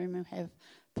in the room who have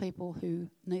people who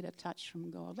need a touch from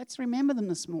God. Let's remember them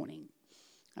this morning.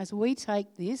 As we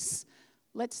take this,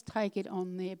 let's take it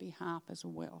on their behalf as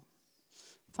well.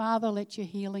 Father, let your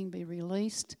healing be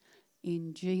released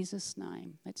in Jesus'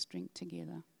 name. Let's drink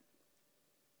together.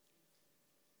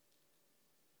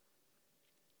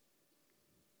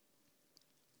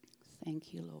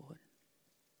 Thank you, Lord.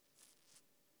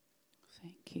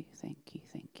 Thank you, thank you,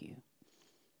 thank you.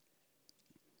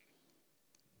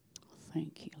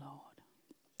 Thank you, Lord.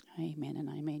 Amen and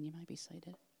amen. You may be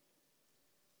seated.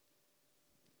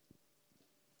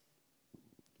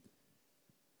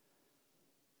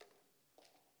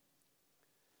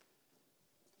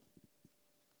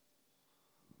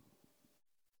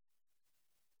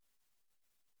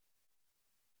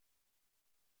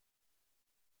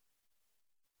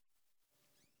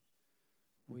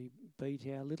 We beat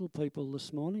our little people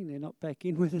this morning. They're not back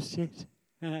in with us yet.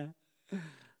 They're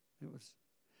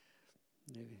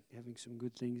having some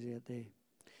good things out there.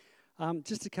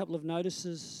 Just a couple of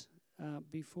notices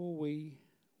before we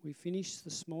finish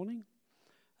this morning.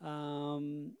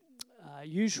 Some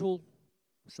usual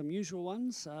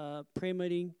ones. Prayer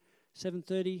meeting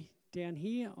 7:30 down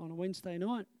here on a Wednesday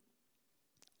night.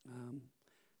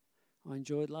 I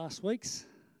enjoyed last week's,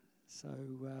 so.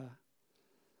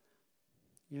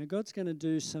 God's going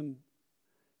to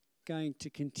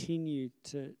continue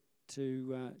to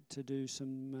do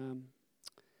some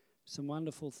some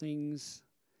wonderful things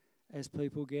as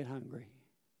people get hungry.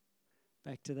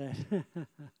 Back to that.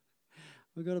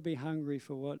 We've got to be hungry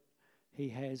for what he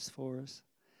has for us.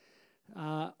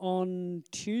 On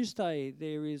Tuesday,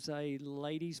 there is a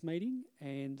ladies' meeting,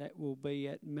 and that will be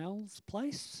at Mel's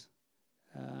place.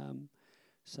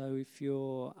 So if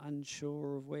you're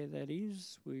unsure of where that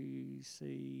is, we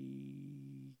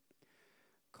see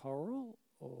Coral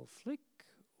or Flick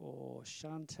or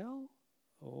Chantel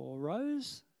or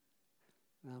Rose.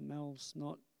 Mel's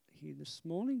not here this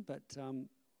morning, but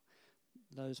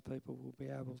those people will be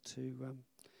able to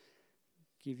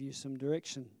give you some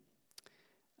direction.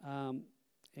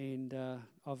 And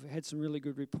I've had some really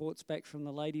good reports back from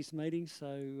the ladies' meeting,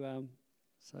 so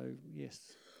yes,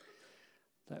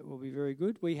 that will be very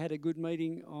good. We had a good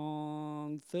meeting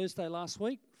on Thursday last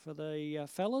week for the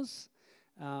fellas,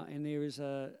 and there is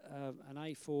an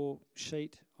A4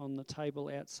 sheet on the table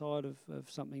outside of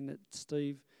something that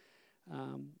Steve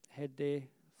had there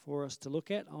for us to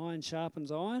look at. Iron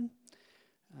sharpens iron.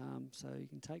 So you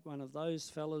can take one of those,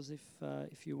 fellas,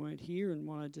 if you weren't here and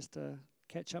want to just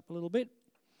catch up a little bit.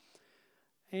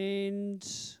 And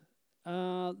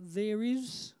there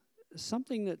is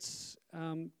something that's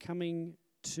coming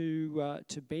to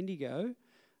Bendigo.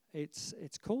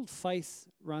 It's called Faith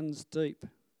Runs Deep.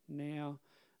 Now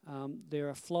there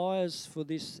are flyers for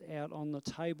this out on the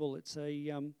table. It's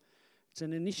an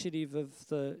initiative of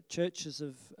the churches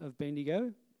of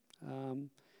Bendigo.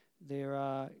 There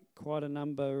are quite a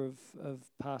number of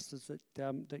pastors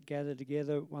that gather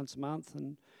together once a month,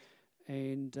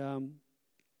 and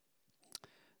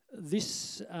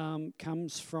this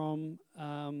comes from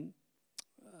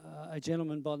a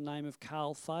gentleman by the name of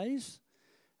Carl Fays.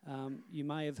 You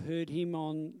may have heard him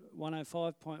on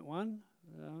 105.1.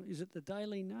 Is it the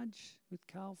Daily Nudge with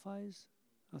Carl Fays?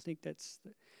 I think that's.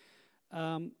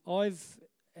 I've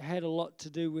had a lot to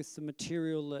do with the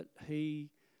material that he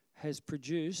has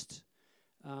produced.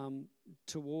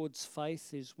 Towards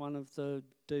Faith is one of the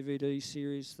DVD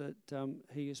series that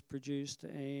he has produced,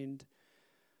 and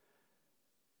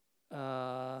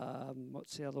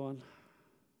what's the other one?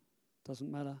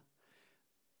 Doesn't matter.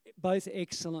 Both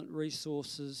excellent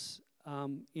resources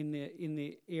in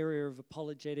the area of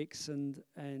apologetics and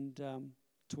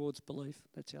towards belief.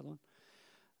 That's the other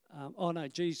one.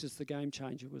 Jesus the Game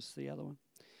Changer was the other one.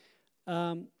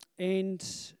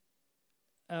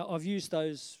 I've used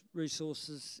those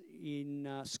resources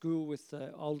in school with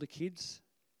the older kids.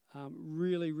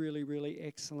 Really, really, really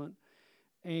excellent.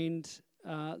 And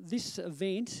this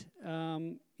event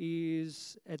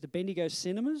is at the Bendigo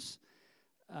Cinemas.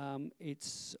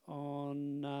 It's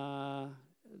on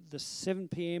the 7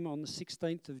 p.m. on the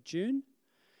 16th of June.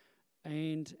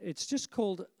 And it's just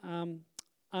called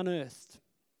Unearthed,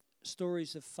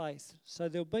 Stories of Faith. So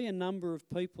there'll be a number of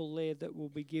people there that will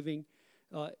be giving...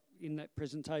 in that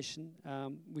presentation,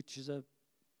 which is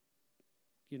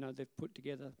they've put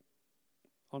together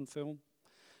on film.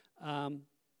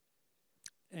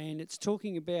 And it's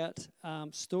talking about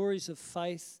stories of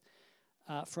faith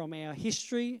from our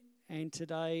history and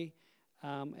today,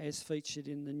 as featured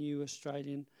in the New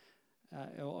Australian,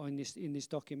 or in this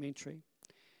documentary.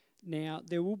 Now,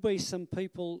 there will be some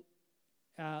people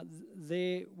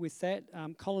there with that.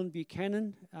 Colin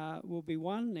Buchanan will be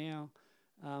one. Now,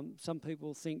 some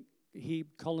people hear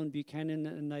Colin Buchanan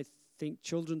and they think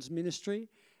children's ministry,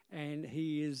 and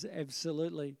he is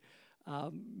absolutely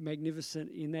magnificent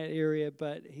in that area,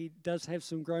 but he does have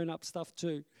some grown-up stuff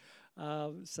too.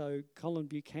 So Colin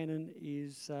Buchanan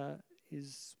is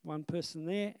one person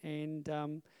there, and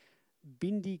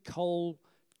Bindi Cole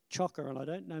Chocker, and I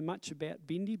don't know much about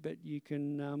Bindi, but you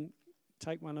can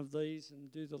take one of these and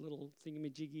do the little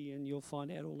thingamajiggy and you'll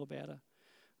find out all about her.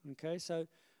 Okay, so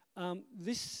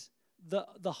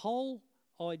the whole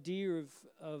idea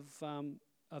of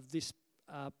this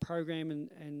program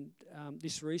and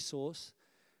this resource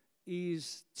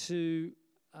is to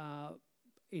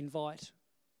invite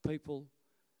people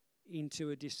into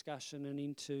a discussion and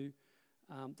into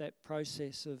that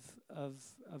process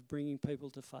of bringing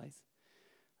people to faith.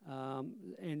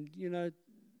 And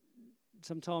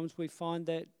sometimes we find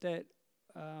that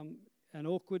an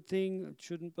awkward thing. It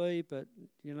shouldn't be, but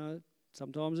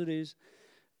sometimes it is.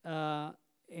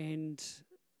 And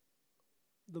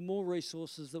the more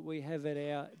resources that we have at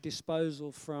our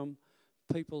disposal from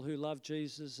people who love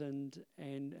Jesus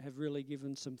and have really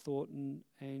given some thought and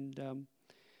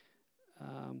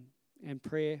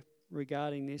prayer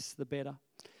regarding this, the better.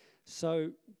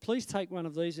 So please take one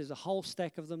of these. There's a whole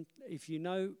stack of them. If you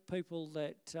know people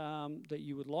that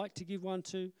you would like to give one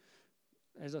to,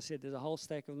 as I said, there's a whole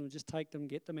stack of them. Just take them,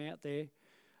 get them out there.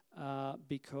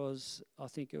 because I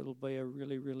think it'll be a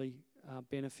really, really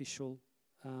beneficial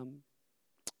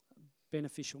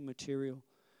material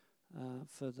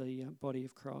for the body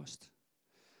of Christ.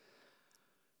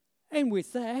 And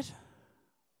with that,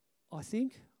 I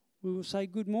think we will say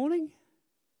good morning,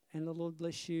 and the Lord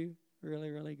bless you really,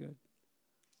 really good.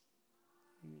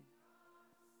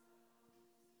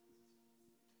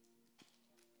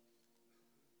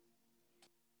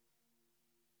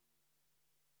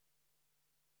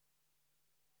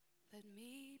 Let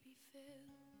me be filled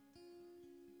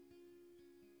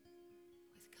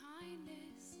with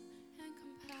kindness and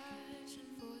compassion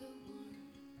for the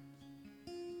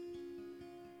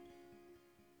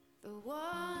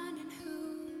one in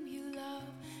whom you love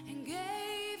and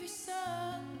gave your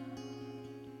son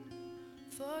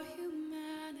for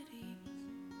humanity.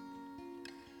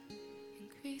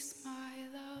 Increase my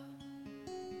love.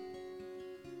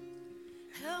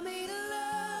 Help me to